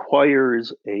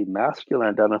requires a masculine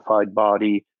identified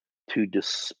body to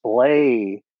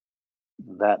display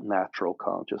that natural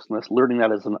consciousness, learning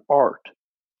that as an art,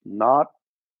 not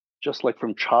just like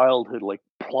from childhood, like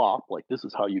plop, like this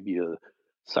is how you be a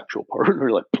sexual partner,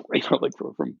 like like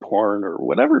from porn or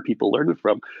whatever people learn it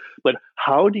from. But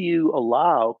how do you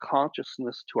allow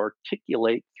consciousness to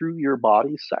articulate through your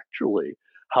body sexually?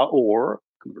 How, or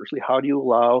conversely, how do you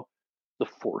allow the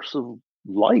force of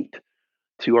light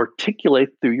to articulate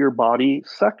through your body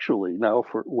sexually? Now,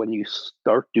 for when you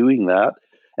start doing that,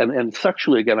 and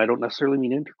sexually again, I don't necessarily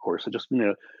mean intercourse. I just mean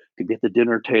it could be at the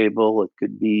dinner table. It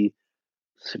could be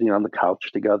sitting on the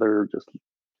couch together. Just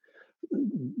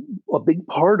a big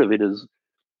part of it is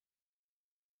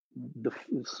the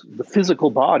the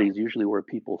physical body is usually where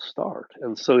people start.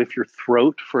 And so if your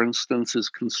throat, for instance, is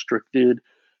constricted,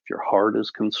 if your heart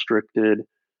is constricted,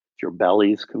 if your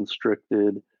belly is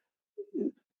constricted,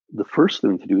 the first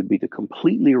thing to do would be to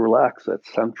completely relax that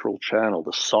central channel,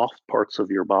 the soft parts of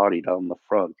your body down the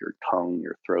front, your tongue,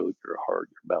 your throat, your heart,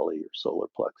 your belly, your solar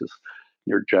plexus,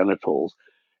 your genitals.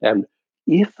 And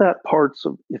if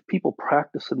people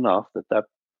practice enough that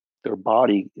their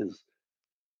body is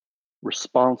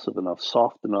responsive enough,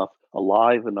 soft enough,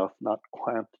 alive enough, not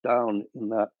clamped down in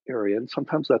that area. And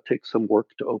sometimes that takes some work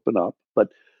to open up. But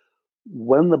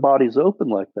when the body's open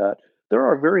like that, there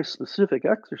are very specific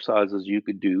exercises you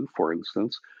could do, for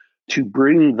instance, to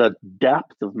bring the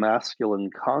depth of masculine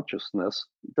consciousness.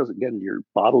 It doesn't, again, your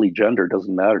bodily gender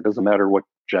doesn't matter. It doesn't matter what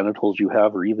genitals you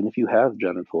have, or even if you have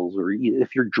genitals, or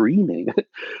if you're dreaming.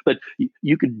 But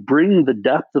you could bring the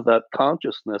depth of that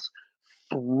consciousness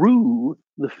through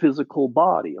the physical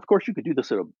body. Of course, you could do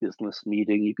this at a business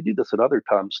meeting. You could do this at other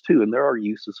times too, and there are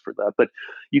uses for that. But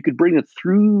you could bring it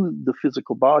through the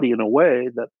physical body in a way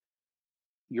that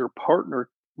your partner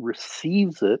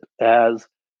receives it as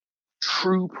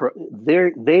true.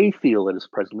 They feel it as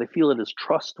present. They feel it as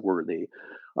trustworthy.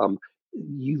 Um,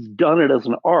 you've done it as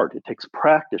an art. It takes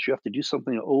practice. You have to do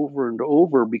something over and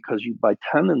over because you, by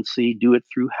tendency, do it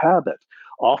through habit,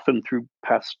 often through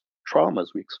past traumas.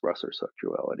 We express our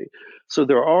sexuality. So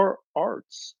there are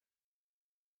arts,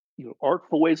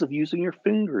 artful ways of using your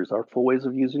fingers, artful ways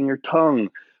of using your tongue,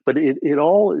 but it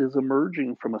all is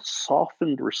emerging from a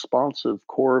softened, responsive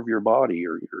core of your body,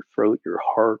 your throat, your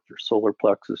heart, your solar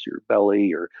plexus, your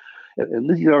belly, and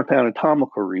these aren't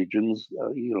anatomical regions,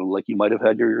 like you might have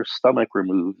had your stomach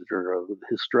removed or a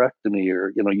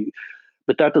hysterectomy,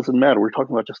 but that doesn't matter. We're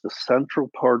talking about just the central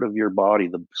part of your body,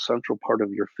 the central part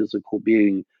of your physical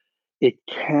being. It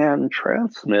can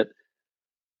transmit,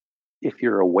 if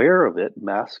you're aware of it,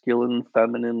 masculine,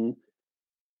 feminine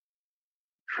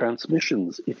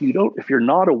transmissions. If you're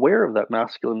not aware of that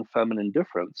masculine, feminine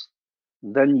difference,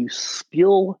 then you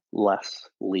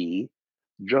skilllessly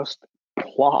just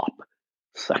plop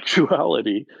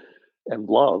sexuality and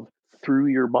love through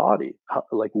your body,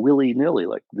 like willy nilly.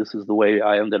 Like, this is the way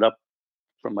I ended up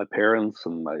from my parents,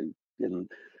 and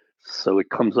so it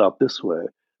comes out this way.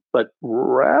 But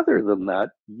rather than that,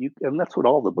 and that's what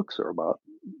all the books are about,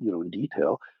 in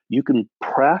detail. You can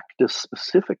practice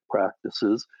specific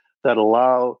practices that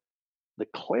allow the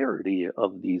clarity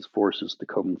of these forces to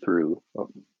come through.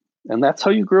 And that's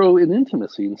how you grow in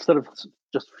intimacy. Instead of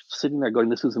just sitting there going,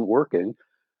 "This isn't working,"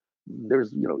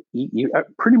 there's,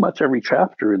 pretty much every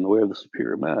chapter in The Way of the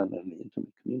Superior Man and the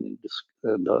Intimate Communion,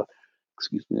 and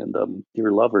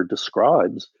Dear Lover,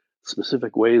 describes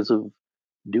specific ways of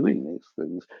doing these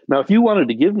things. Now, if you wanted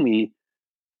to give me,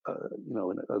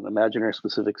 an imaginary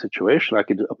specific situation, I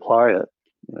could apply it.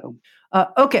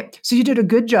 Okay, so you did a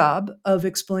good job of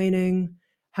explaining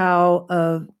how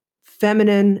a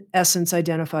feminine essence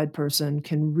identified person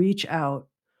can reach out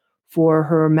for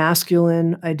her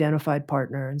masculine identified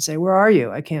partner and say, where are you?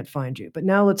 I can't find you. But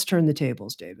now let's turn the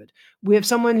tables, David. We have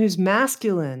someone who's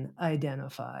masculine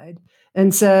identified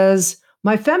and says,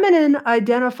 my feminine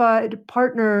identified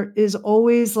partner is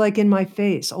always like in my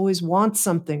face, always wants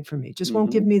something from me, just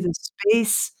won't give me the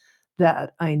space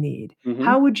that I need.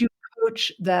 How would you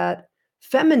coach that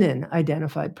feminine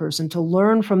identified person to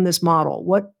learn from this model?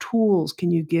 What tools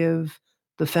can you give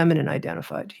the feminine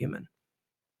identified human?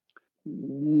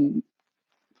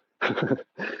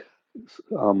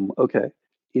 Okay.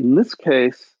 In this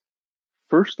case,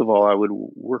 first of all, I would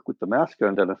work with the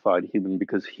masculine identified human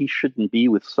because he shouldn't be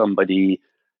with somebody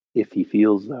if he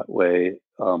feels that way.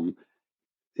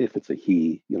 If it's a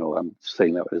he, I'm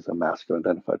saying that as a masculine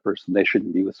identified person, they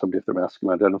shouldn't be with somebody if they're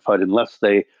masculine identified unless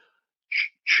they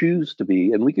choose to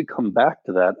be. And we could come back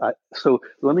to that. So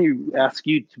let me ask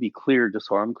you to be clear, just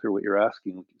so I'm clear what you're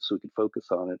asking, so we can focus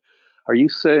on it. Are you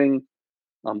saying,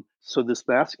 so this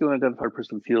masculine identified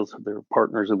person feels their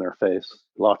partner's in their face,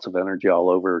 lots of energy all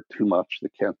over, too much, they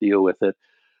can't deal with it.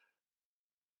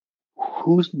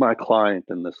 Who's my client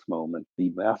in this moment? The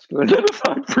masculine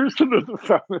identified person or the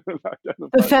feminine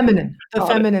identified person? The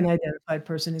feminine identified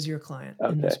person is your client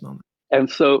in this moment. And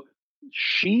so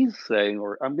she's saying,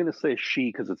 or I'm going to say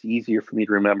she because it's easier for me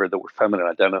to remember that we're feminine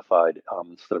identified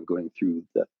instead of going through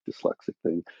that dyslexic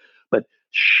thing. But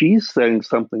she's saying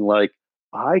something like,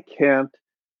 I can't,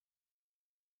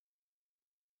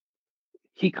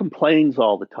 he complains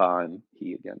all the time.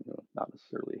 He, again, not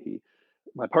necessarily he.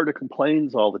 My partner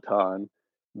complains all the time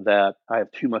that I have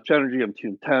too much energy, I'm too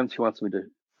intense. He wants me to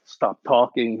stop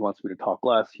talking. He wants me to talk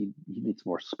less. He needs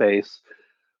more space.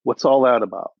 What's all that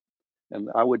about? And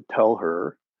I would tell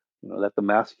her, that the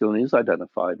masculine is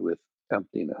identified with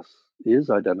emptiness, is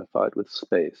identified with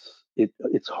space.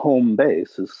 Its home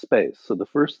base is space. So the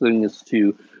first thing is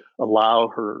to allow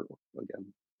her, again,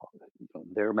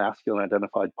 their masculine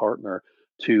identified partner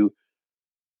to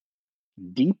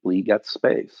deeply get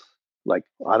space. Like,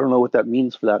 I don't know what that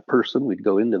means for that person. We'd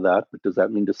go into that, but does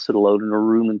that mean to sit alone in a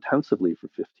room intensively for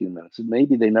 15 minutes? And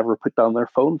maybe they never put down their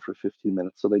phone for 15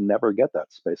 minutes, so they never get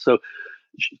that space. So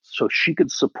she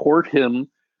could support him,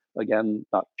 again,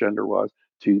 not gender wise,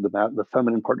 to the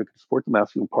feminine partner could support the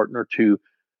masculine partner to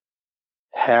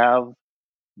have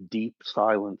deep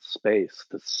silent space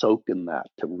to soak in that,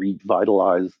 to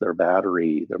revitalize their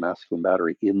battery, their masculine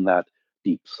battery in that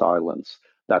deep silence.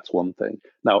 That's one thing.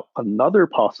 Now, another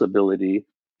possibility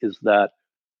is that,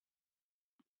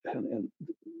 and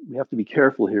we have to be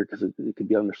careful here because it could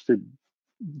be understood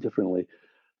differently.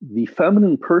 The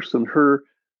feminine person,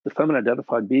 the feminine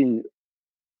identified being,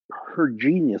 her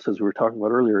genius, as we were talking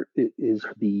about earlier, is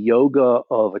the yoga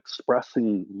of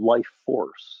expressing life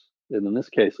force, and in this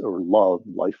case, or love,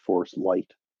 life force,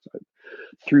 light, sorry,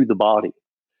 through the body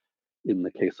in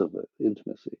the case of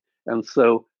intimacy. And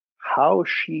so, how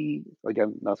she,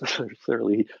 again, not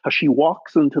necessarily, how she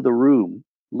walks into the room,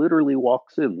 literally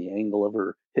walks in, the angle of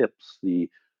her hips, the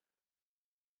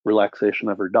relaxation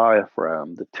of her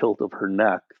diaphragm, the tilt of her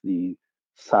neck, the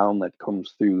sound that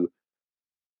comes through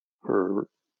her,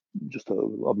 just a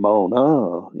moan,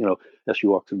 as she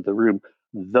walks into the room.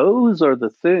 Those are the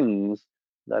things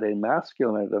that a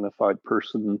masculine identified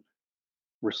person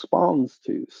responds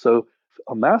to. So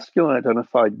a masculine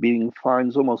identified being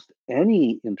finds almost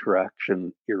any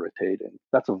interaction irritating.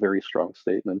 That's a very strong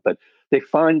statement, but they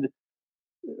find,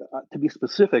 to be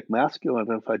specific, masculine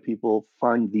identified people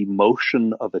find the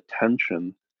motion of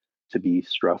attention to be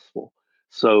stressful.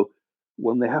 So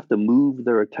when they have to move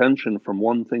their attention from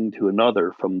one thing to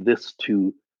another, from this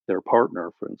to their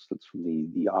partner, for instance, from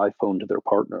the iPhone to their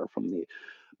partner, from the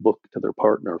book to their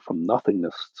partner, from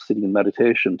nothingness, sitting in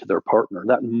meditation to their partner,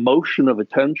 that motion of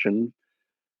attention,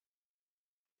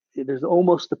 there's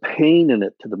almost a pain in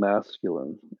it to the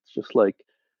masculine. It's just like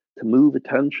to move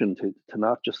attention, to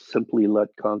not just simply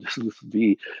let consciousness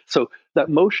be. So that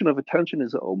motion of attention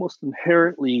is almost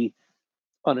inherently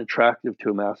unattractive to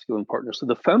a masculine partner. So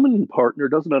the feminine partner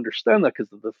doesn't understand that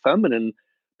because the feminine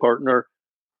partner,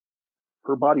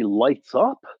 her body lights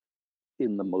up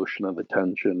in the motion of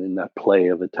attention, in that play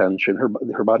of attention.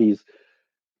 Her body's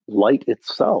light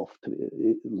itself.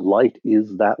 Light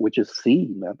is that which is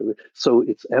seen. So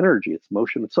it's energy, it's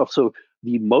motion itself. So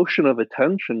the motion of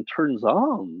attention turns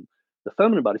on the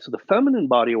feminine body. So the feminine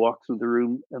body walks through the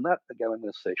room, and that, again, I'm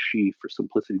going to say she for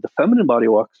simplicity. The feminine body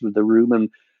walks through the room and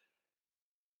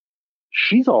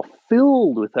she's all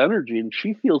filled with energy, and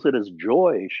she feels it as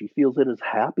joy. She feels it as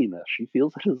happiness. She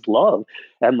feels it as love.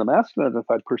 And the masculine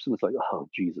identified person is like, oh,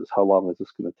 Jesus, how long is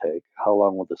this going to take? How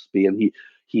long will this be? And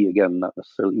he again, not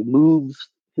necessarily moves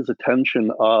his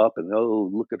attention up and, oh,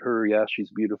 look at her. Yeah,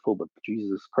 she's beautiful, but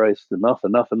Jesus Christ, enough,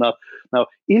 enough, enough. Now,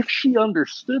 if she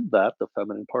understood that, the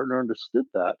feminine partner understood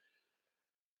that,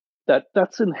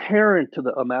 that's inherent to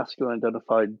a masculine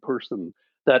identified person,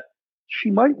 that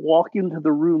she might walk into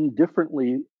the room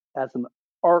differently as an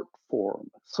art form.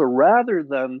 So rather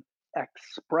than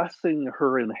expressing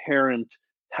her inherent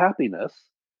happiness,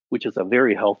 which is a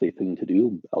very healthy thing to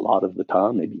do a lot of the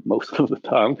time, maybe most of the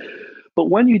time, but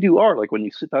when you do art, like when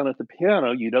you sit down at the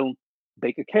piano, you don't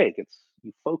bake a cake.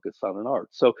 You focus on an art.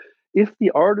 So if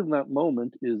the art in that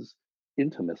moment is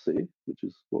intimacy, which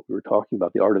is what we were talking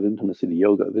about, the art of intimacy, the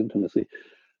yoga of intimacy,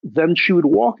 then she would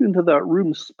walk into that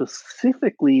room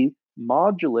specifically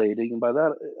modulating, and by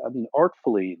that I mean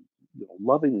artfully,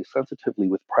 lovingly, sensitively,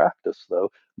 with practice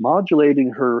though,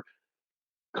 modulating her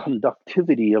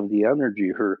conductivity of the energy,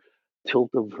 her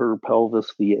tilt of her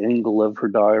pelvis, the angle of her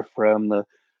diaphragm, the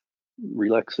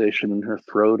relaxation in her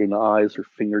throat and eyes, her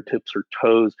fingertips, her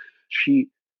toes.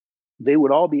 They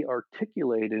would all be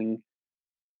articulating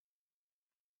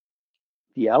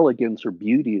the elegance or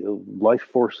beauty of life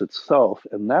force itself,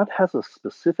 and that has a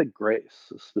specific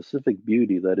grace, a specific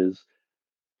beauty that is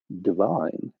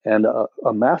divine. And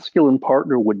a masculine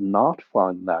partner would not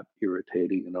find that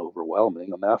irritating and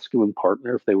overwhelming. A masculine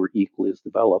partner, if they were equally as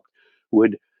developed,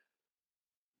 would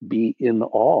be in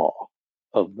awe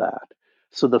of that.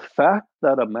 So the fact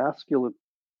that a masculine,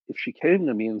 if she came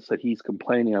to me and said, he's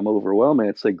complaining, I'm overwhelming,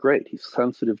 I'd say, great, he's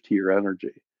sensitive to your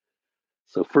energy.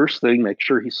 So first thing, make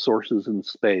sure he sources in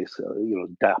space,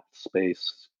 depth,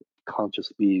 space, conscious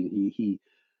being. He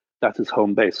that's his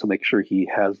home base. So make sure he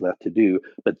has that to do.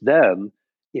 But then,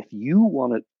 if you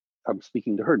want to, I'm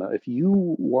speaking to her now. If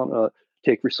you want to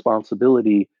take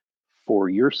responsibility for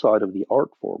your side of the art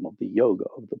form, of the yoga,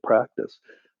 of the practice,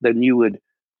 then you would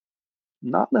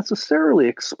not necessarily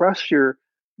express your,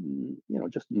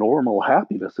 just normal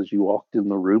happiness as you walked in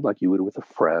the room like you would with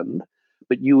a friend,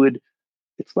 but you would.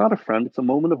 It's not a friend. It's a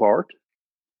moment of art.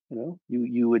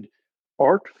 You would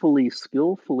artfully,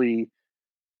 skillfully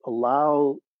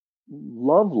allow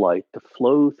love light to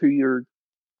flow through your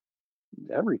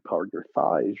every part, your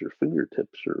thighs, your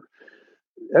fingertips, your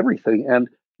everything. And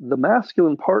the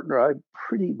masculine partner, I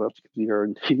pretty much can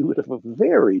guarantee would have a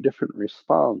very different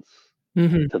response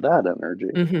Mm-hmm. to that energy.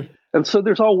 Mm-hmm. And so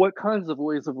there's all what kinds of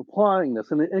ways of applying this.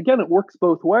 And again, it works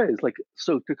both ways. Like,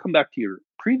 so to come back to your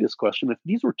previous question, if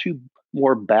these were two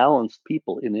more balanced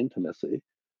people in intimacy,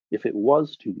 if it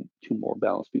was two more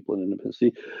balanced people in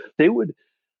intimacy, they would,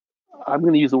 I'm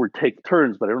going to use the word take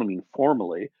turns, but I don't mean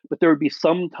formally, but there would be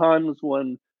some times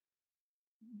when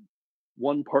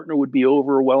one partner would be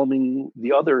overwhelming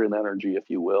the other in energy, if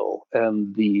you will,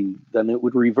 and then it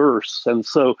would reverse. And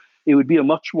so it would be a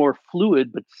much more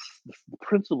fluid, but the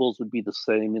principles would be the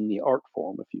same in the art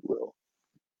form, if you will.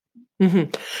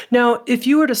 Mm-hmm. Now, if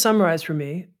you were to summarize for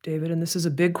me, David, and this is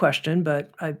a big question,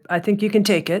 but I think you can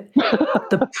take it,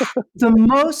 the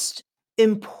most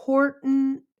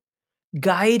important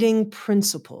guiding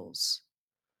principles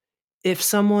if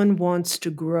someone wants to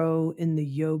grow in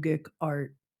the yogic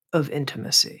art of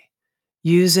intimacy,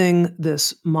 using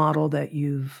this model that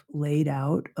you've laid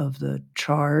out of the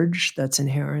charge that's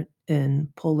inherent in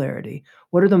polarity,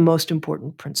 what are the most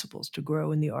important principles to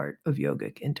grow in the art of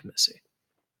yogic intimacy?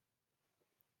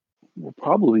 Well,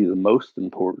 probably the most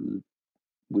important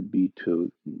would be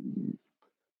to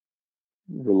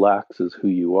relax as who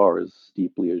you are as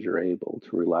deeply as you're able,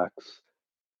 to relax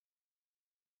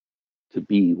to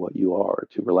be what you are,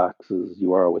 to relax as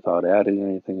you are without adding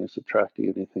anything or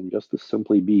subtracting anything, just to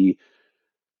simply be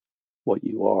what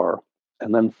you are.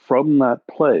 And then from that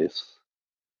place,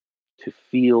 to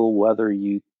feel whether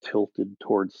you tilted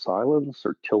towards silence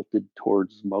or tilted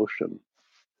towards motion.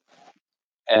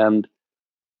 And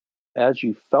as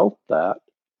you felt that,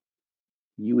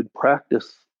 you would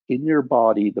practice in your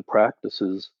body the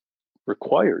practices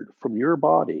required from your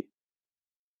body.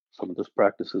 Some of those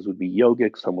practices would be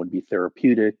yogic, some would be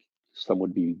therapeutic, some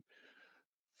would be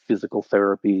physical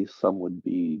therapy, some would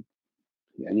be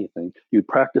anything. You'd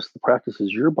practice the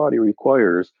practices your body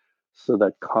requires so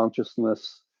that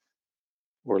consciousness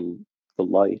or the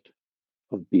light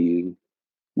of being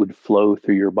would flow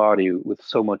through your body with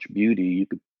so much beauty you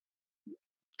could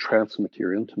transmit to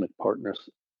your intimate partners,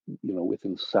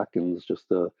 within seconds, just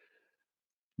the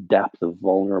depth of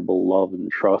vulnerable love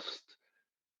and trust,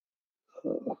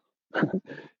 uh,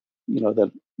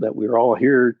 that we're all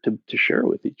here to share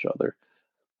with each other.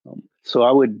 So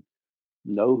I would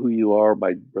know who you are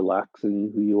by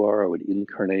relaxing who you are. I would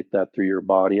incarnate that through your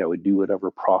body. I would do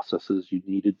whatever processes you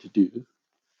needed to do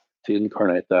to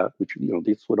incarnate that, which,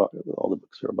 that's what all the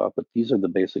books are about. But these are the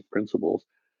basic principles.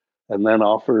 and then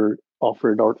offer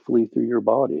it artfully through your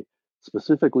body,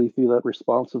 specifically through that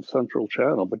responsive central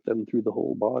channel, but then through the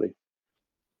whole body.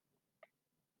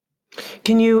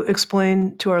 Can you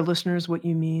explain to our listeners what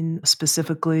you mean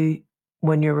specifically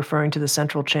when you're referring to the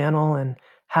central channel and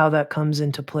how that comes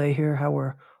into play here, how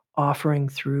we're offering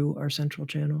through our central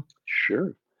channel?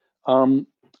 Sure.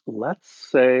 Let's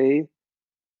say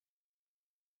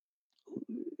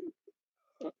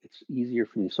it's easier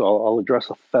for me. So I'll address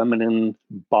a feminine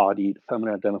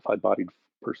identified bodied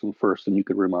person first, and you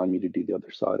could remind me to do the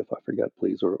other side if I forget,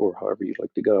 please, or however you'd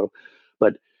like to go.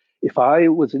 But if I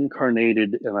was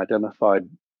incarnated and identified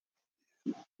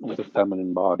with a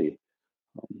feminine body,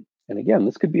 and again,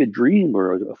 this could be a dream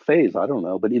or a phase, I don't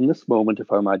know, but in this moment,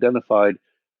 if I'm identified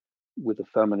with a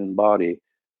feminine body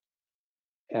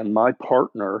and my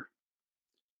partner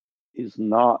is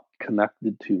not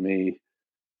connected to me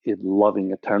in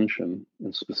loving attention,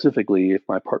 and specifically if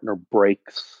my partner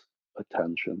breaks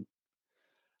attention,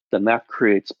 then that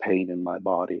creates pain in my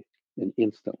body and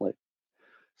instantly.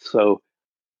 So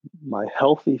my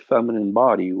healthy feminine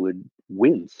body would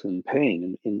wince in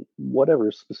pain in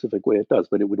whatever specific way it does,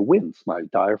 but it would wince. My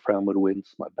diaphragm would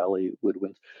wince, my belly would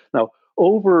wince. Now,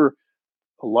 over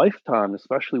a lifetime,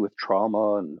 especially with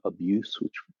trauma and abuse,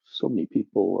 which so many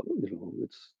people,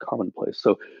 it's commonplace.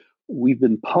 So we've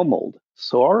been pummeled.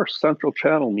 So our central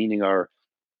channel, meaning our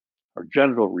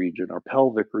genital region, our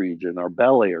pelvic region, our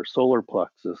belly, our solar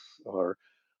plexus, our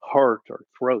heart, our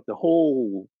throat, the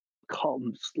whole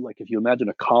column, like if you imagine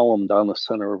a column down the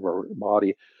center of our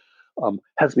body,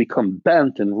 has become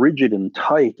bent and rigid and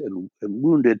tight and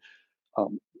wounded.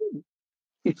 Um,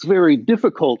 it's very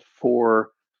difficult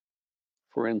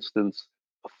for instance,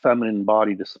 a feminine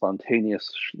body to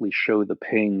spontaneously show the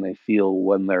pain they feel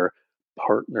when their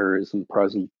partner isn't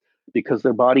present because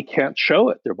their body can't show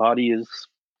it. Their body is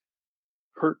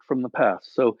hurt from the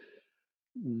past. So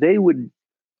they would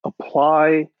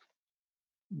apply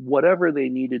whatever they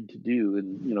needed to do.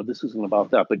 And, this isn't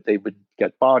about that, but they would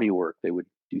get body work, they would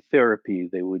do therapy,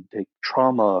 they would take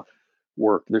trauma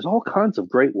work. There's all kinds of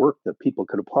great work that people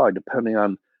could apply depending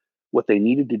on what they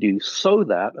needed to do so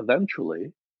that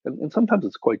eventually, and sometimes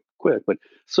it's quite quick, but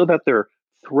so that their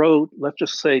throat, let's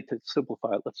just say to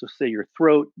simplify it, let's just say your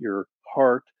throat, your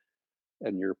heart,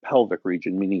 and your pelvic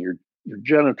region, meaning your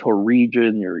genital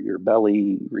region, your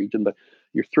belly region, but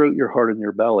your throat, your heart, and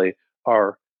your belly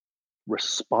are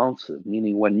responsive,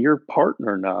 meaning when your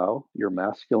partner now, your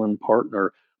masculine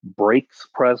partner, breaks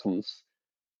presence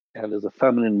and as a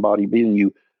feminine body being,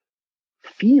 you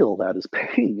feel that as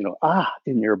pain,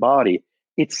 in your body,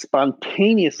 it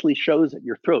spontaneously shows at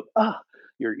your throat,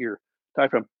 your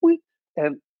diaphragm,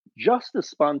 and just as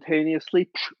spontaneously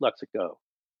lets it go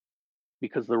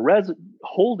because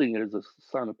holding it is a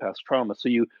sign of past trauma. So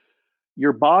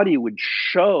your body would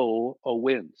show a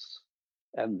wince,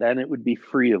 and then it would be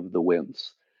free of the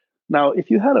wince. Now, if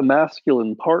you had a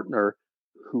masculine partner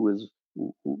who is,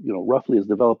 roughly as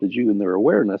developed as you in their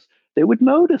awareness, they would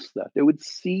notice that. They would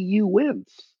see you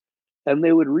wince, and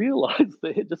they would realize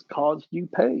they had just caused you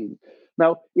pain.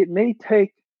 Now, it may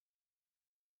take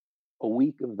a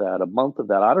week of that, a month of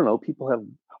that. I don't know. People have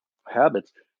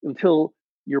habits until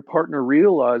your partner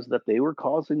realized that they were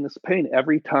causing this pain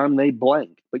every time they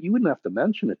blanked. But you wouldn't have to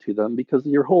mention it to them because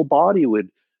your whole body would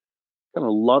kind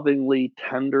of lovingly,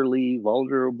 tenderly,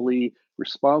 vulnerably,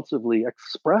 responsively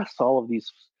express all of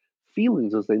these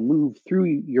feelings as they move through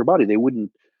your body. They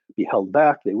wouldn't be held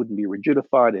back, they wouldn't be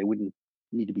rigidified, they wouldn't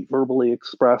need to be verbally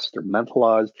expressed or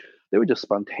mentalized. They would just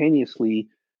spontaneously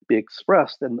be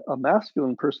expressed. And a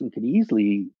masculine person could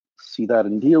easily see that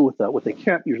and deal with that. What they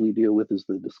can't usually deal with is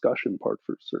the discussion part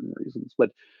for certain reasons.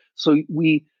 But so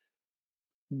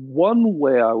one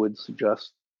way I would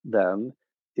suggest then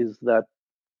is that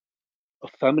a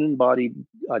feminine body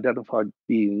identified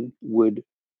being would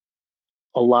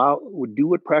do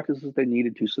what practices they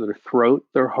needed to so their throat,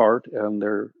 their heart, and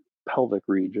their pelvic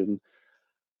region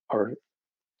are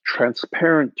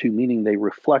transparent to, meaning they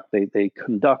reflect, they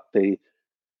conduct, they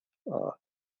uh,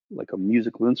 like a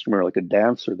musical instrument or like a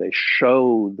dancer, they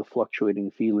show the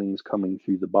fluctuating feelings coming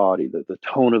through the body, the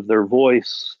tone of their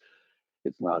voice.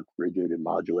 It's not rigid and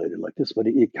modulated like this, but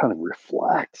it kind of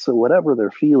reflects. So whatever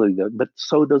they're feeling, but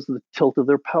so does the tilt of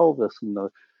their pelvis and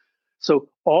so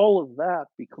all of that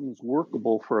becomes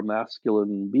workable for a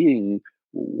masculine being.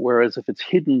 Whereas if it's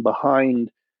hidden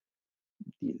behind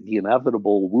the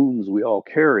inevitable wounds we all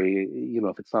carry,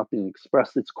 if it's not being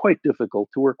expressed, it's quite difficult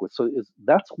to work with. So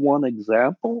that's one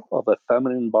example of a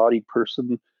feminine bodied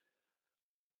person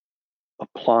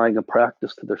applying a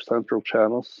practice to their central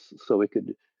channels so it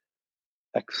could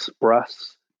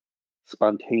express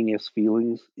spontaneous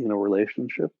feelings in a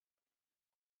relationship.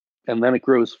 And then it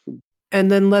grows from,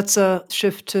 And then let's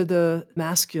shift to the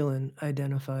masculine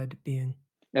identified being.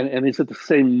 and is it the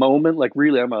same moment? Like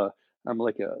really, I'm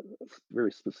like a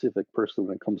very specific person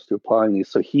when it comes to applying these.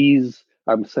 So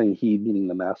I'm saying he, meaning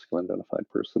the masculine identified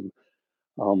person.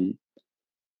 Um,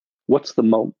 what's the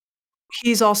moment?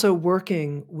 He's also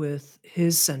working with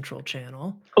his central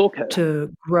channel Okay,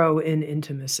 to grow in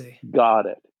intimacy. got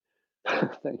it.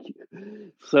 Thank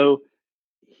you. So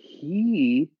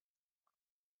he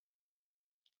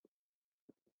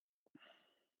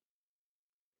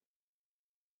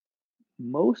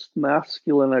most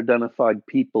masculine identified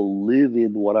people live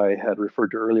in what I had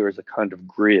referred to earlier as a kind of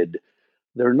grid.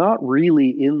 They're not really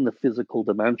in the physical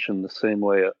dimension the same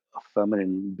way a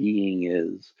feminine being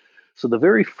is. So the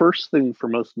very first thing for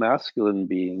most masculine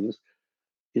beings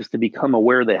is to become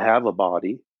aware they have a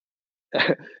body,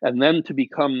 and then to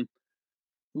become,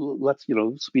 let's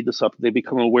speed this up, they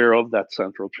become aware of that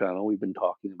central channel we've been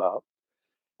talking about,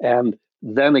 and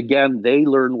then again they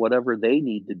learn whatever they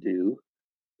need to do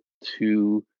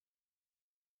to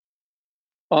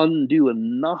undo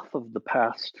enough of the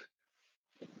past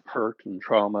hurt and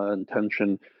trauma and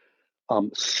tension,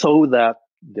 so that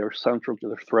their central,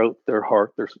 their throat, their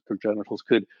heart, their genitals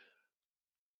could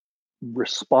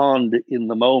respond in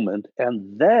the moment.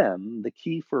 And then the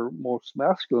key for most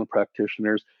masculine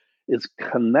practitioners is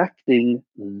connecting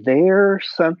their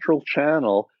central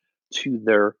channel to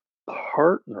their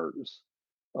partner's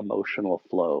emotional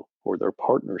flow, or their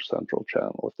partner's central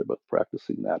channel if they're both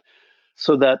practicing that.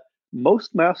 So that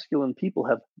most masculine people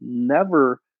have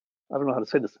never, I don't know how to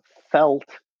say this, felt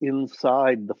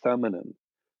inside the feminine.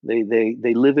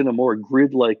 They live in a more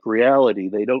grid-like reality.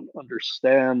 They don't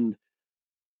understand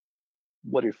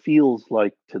what it feels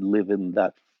like to live in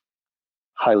that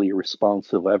highly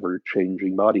responsive,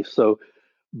 ever-changing body. So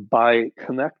by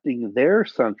connecting their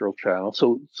central channel,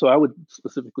 so I would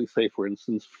specifically say, for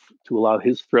instance, to allow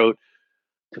his throat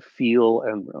to feel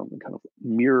and kind of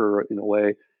mirror in a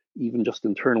way, even just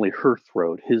internally, her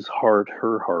throat, his heart,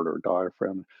 her heart or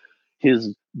diaphragm,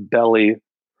 his belly,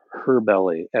 her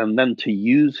belly, and then to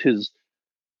use his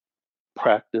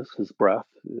practice, his breath,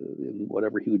 in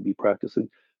whatever he would be practicing,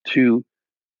 to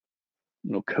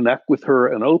connect with her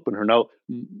and open her. Now,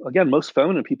 again, most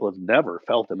feminine people have never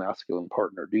felt a masculine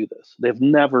partner do this. They've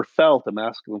never felt a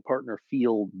masculine partner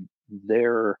feel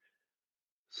their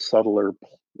subtler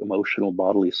emotional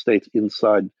bodily states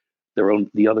inside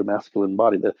the other masculine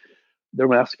body. Their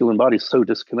masculine body is so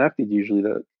disconnected usually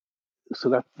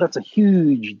that's a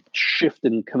huge shift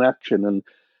in connection. And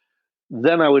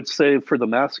then I would say for the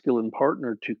masculine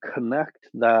partner to connect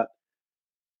that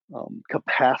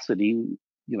capacity,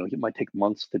 it might take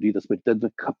months to do this, but then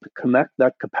to connect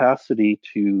that capacity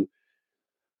to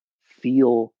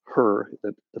feel her,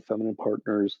 the feminine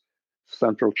partner's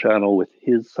central channel with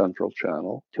his central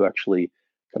channel, to actually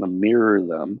kind of mirror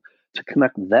them, to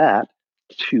connect that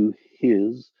to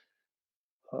his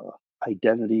uh,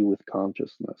 identity with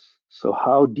consciousness. So,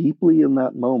 how deeply in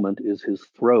that moment is his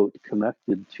throat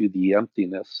connected to the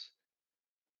emptiness,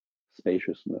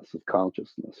 spaciousness of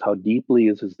consciousness? How deeply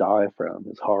is his diaphragm,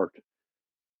 his heart,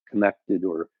 connected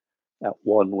or at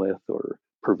one with or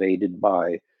pervaded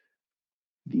by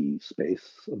the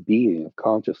space of being, of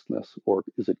consciousness, or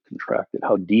is it contracted?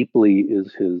 How deeply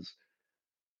is his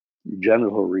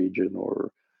genital region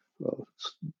or uh,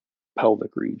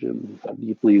 pelvic region? How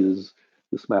deeply is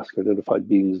this masculine identified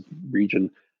being's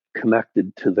region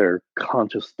connected to their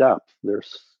conscious depth,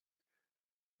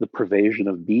 the pervasion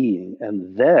of being?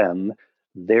 And then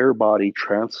their body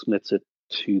transmits it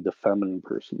to the feminine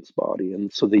person's body.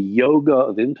 And so the yoga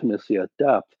of intimacy at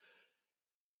depth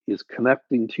is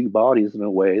connecting two bodies in a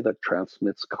way that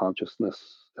transmits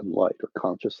consciousness and light, or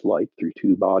conscious light, through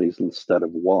two bodies instead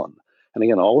of one. And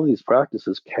again, all of these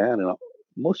practices can and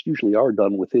most usually are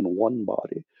done within one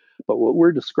body. But what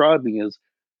we're describing is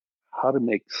how to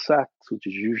make sex, which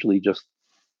is usually just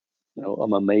a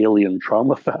mammalian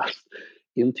trauma fest,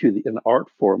 into an art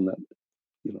form that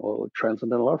a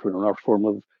transcendental art form, an art form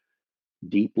of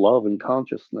deep love and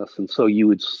consciousness. And so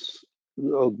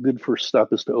a good first step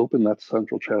is to open that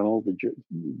central channel, the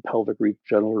pelvic region,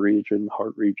 genital region,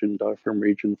 heart region, diaphragm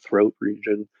region, throat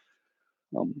region,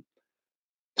 um,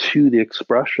 to the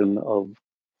expression of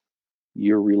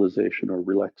your realization or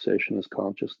relaxation as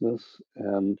consciousness,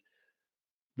 and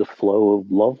the flow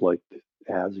of love light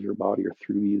as your body or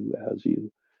through you as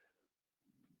you.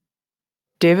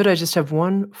 David, I just have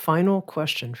one final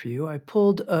question for you. I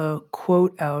pulled a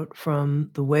quote out from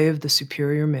The Way of the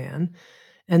Superior Man,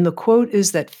 and the quote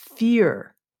is that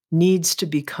fear needs to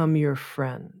become your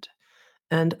friend.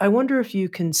 And I wonder if you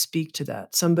can speak to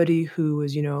that. Somebody who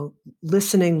is,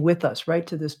 listening with us right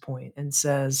to this point and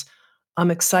says, I'm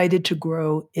excited to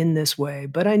grow in this way,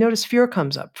 but I notice fear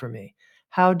comes up for me.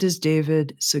 How does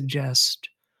David suggest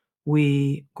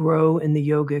we grow in the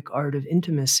yogic art of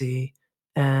intimacy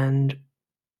and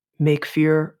make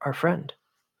fear our friend?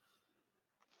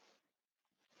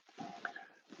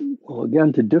 Well,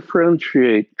 again, to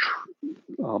differentiate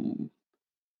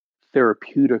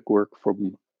therapeutic work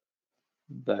from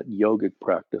that yogic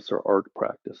practice or art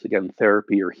practice, again,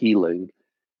 therapy or healing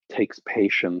takes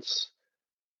patience.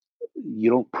 You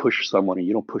don't push someone or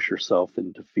you don't push yourself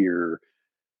into fear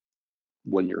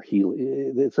when you're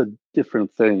healing. It's a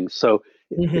different thing. So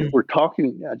if we're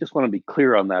talking, I just want to be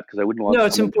clear on that because I wouldn't want No,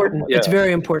 it's someone to, important. It's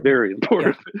very important. very Yeah.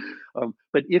 important.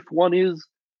 But if one is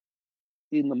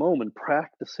in the moment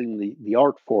practicing the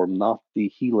art form, not the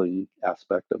healing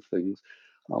aspect of things,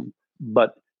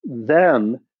 but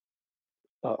then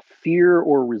fear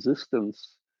or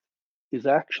resistance is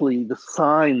actually the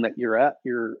sign that you're at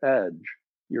your edge.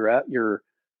 You're at your,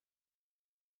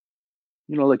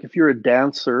 like if you're a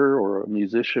dancer or a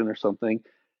musician or something,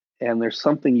 and there's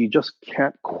something you just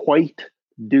can't quite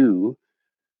do,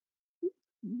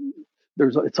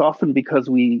 it's often because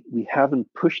we haven't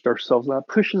pushed ourselves. Not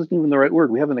push isn't even the right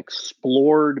word. We haven't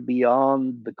explored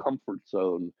beyond the comfort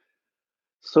zone.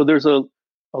 So there's a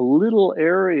little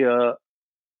area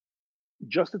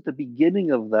just at the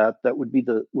beginning of that would be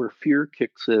the where fear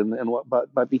kicks in. And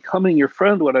by becoming your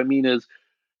friend, what I mean is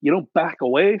you don't back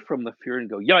away from the fear and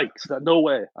go, yikes, no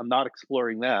way, I'm not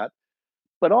exploring that.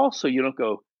 But also you don't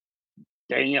go,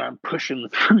 dang it, I'm pushing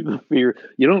through the fear.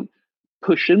 You don't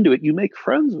push into it. You make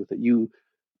friends with it. You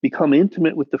become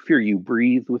intimate with the fear. You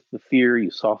breathe with the fear.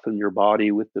 You soften your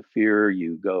body with the fear.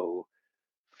 You go,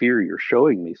 fear, you're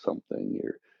showing me something.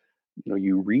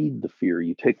 You read the fear.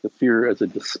 You take the fear as a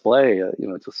display.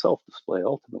 It's a self-display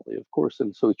ultimately, of course.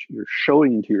 And so you're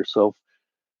showing to yourself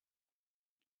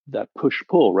that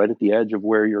push-pull right at the edge of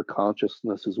where your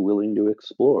consciousness is willing to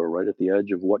explore, right at the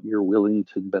edge of what you're willing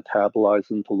to metabolize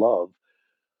into love.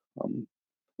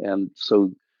 And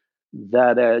so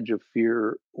that edge of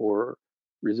fear or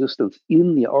resistance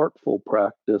in the artful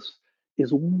practice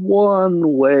is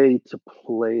one way to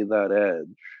play that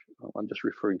edge. I'm just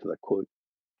referring to that quote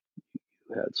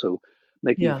you had. So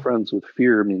making Yeah. friends with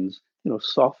fear means,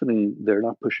 softening, they're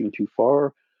not pushing too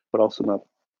far, but also not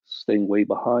staying way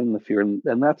behind the fear.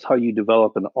 And that's how you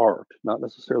develop an art, not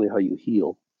necessarily how you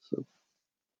heal. So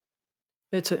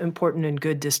It's an important and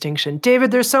good distinction.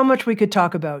 David, there's so much we could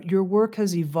talk about. Your work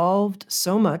has evolved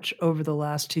so much over the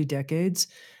last 2 decades,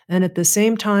 and at the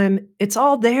same time, it's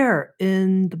all there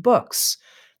in the books.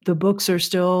 The books are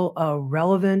still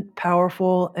relevant,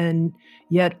 powerful, and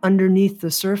yet underneath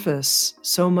the surface,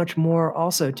 so much more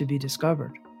also to be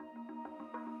discovered.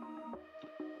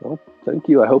 well, thank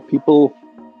you. I hope people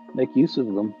make use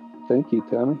of them. Thank you,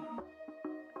 Tami.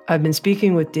 I've been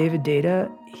speaking with David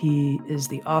Deida. He is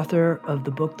the author of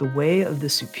the book, The Way of the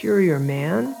Superior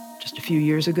Man. Just a few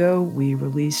years ago, we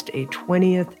released a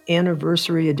 20th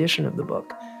anniversary edition of the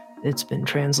book. It's been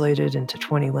translated into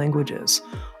 20 languages.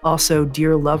 Also,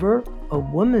 Dear Lover, A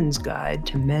Woman's Guide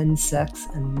to Men's Sex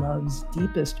and Love's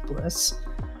Deepest Bliss.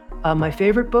 My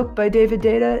favorite book by David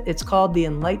Deida, it's called The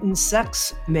Enlightened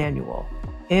Sex Manual,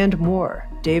 and more.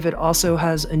 David also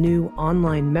has a new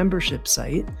online membership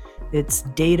site. It's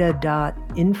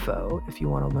deida.info if you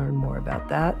want to learn more about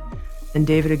that. And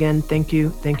David, again, thank you.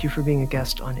 Thank you for being a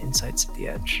guest on Insights at the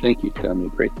Edge. Thank you,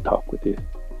 Tami. Great to talk with you.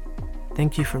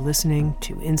 Thank you for listening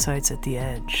to Insights at the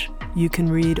Edge. You can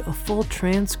read a full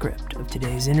transcript of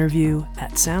today's interview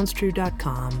at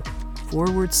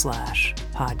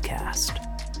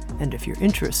soundstrue.com/podcast. And if you're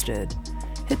interested,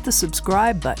 hit the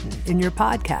subscribe button in your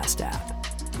podcast app.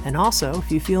 And also,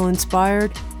 if you feel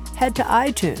inspired, head to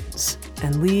iTunes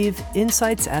and leave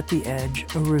Insights at the Edge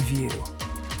a review.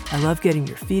 I love getting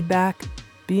your feedback,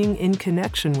 being in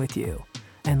connection with you,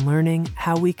 and learning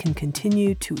how we can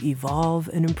continue to evolve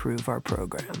and improve our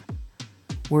program.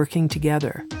 Working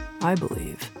together, I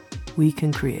believe, we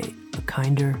can create a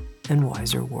kinder and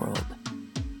wiser world.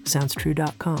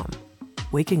 SoundsTrue.com,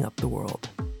 waking up the world.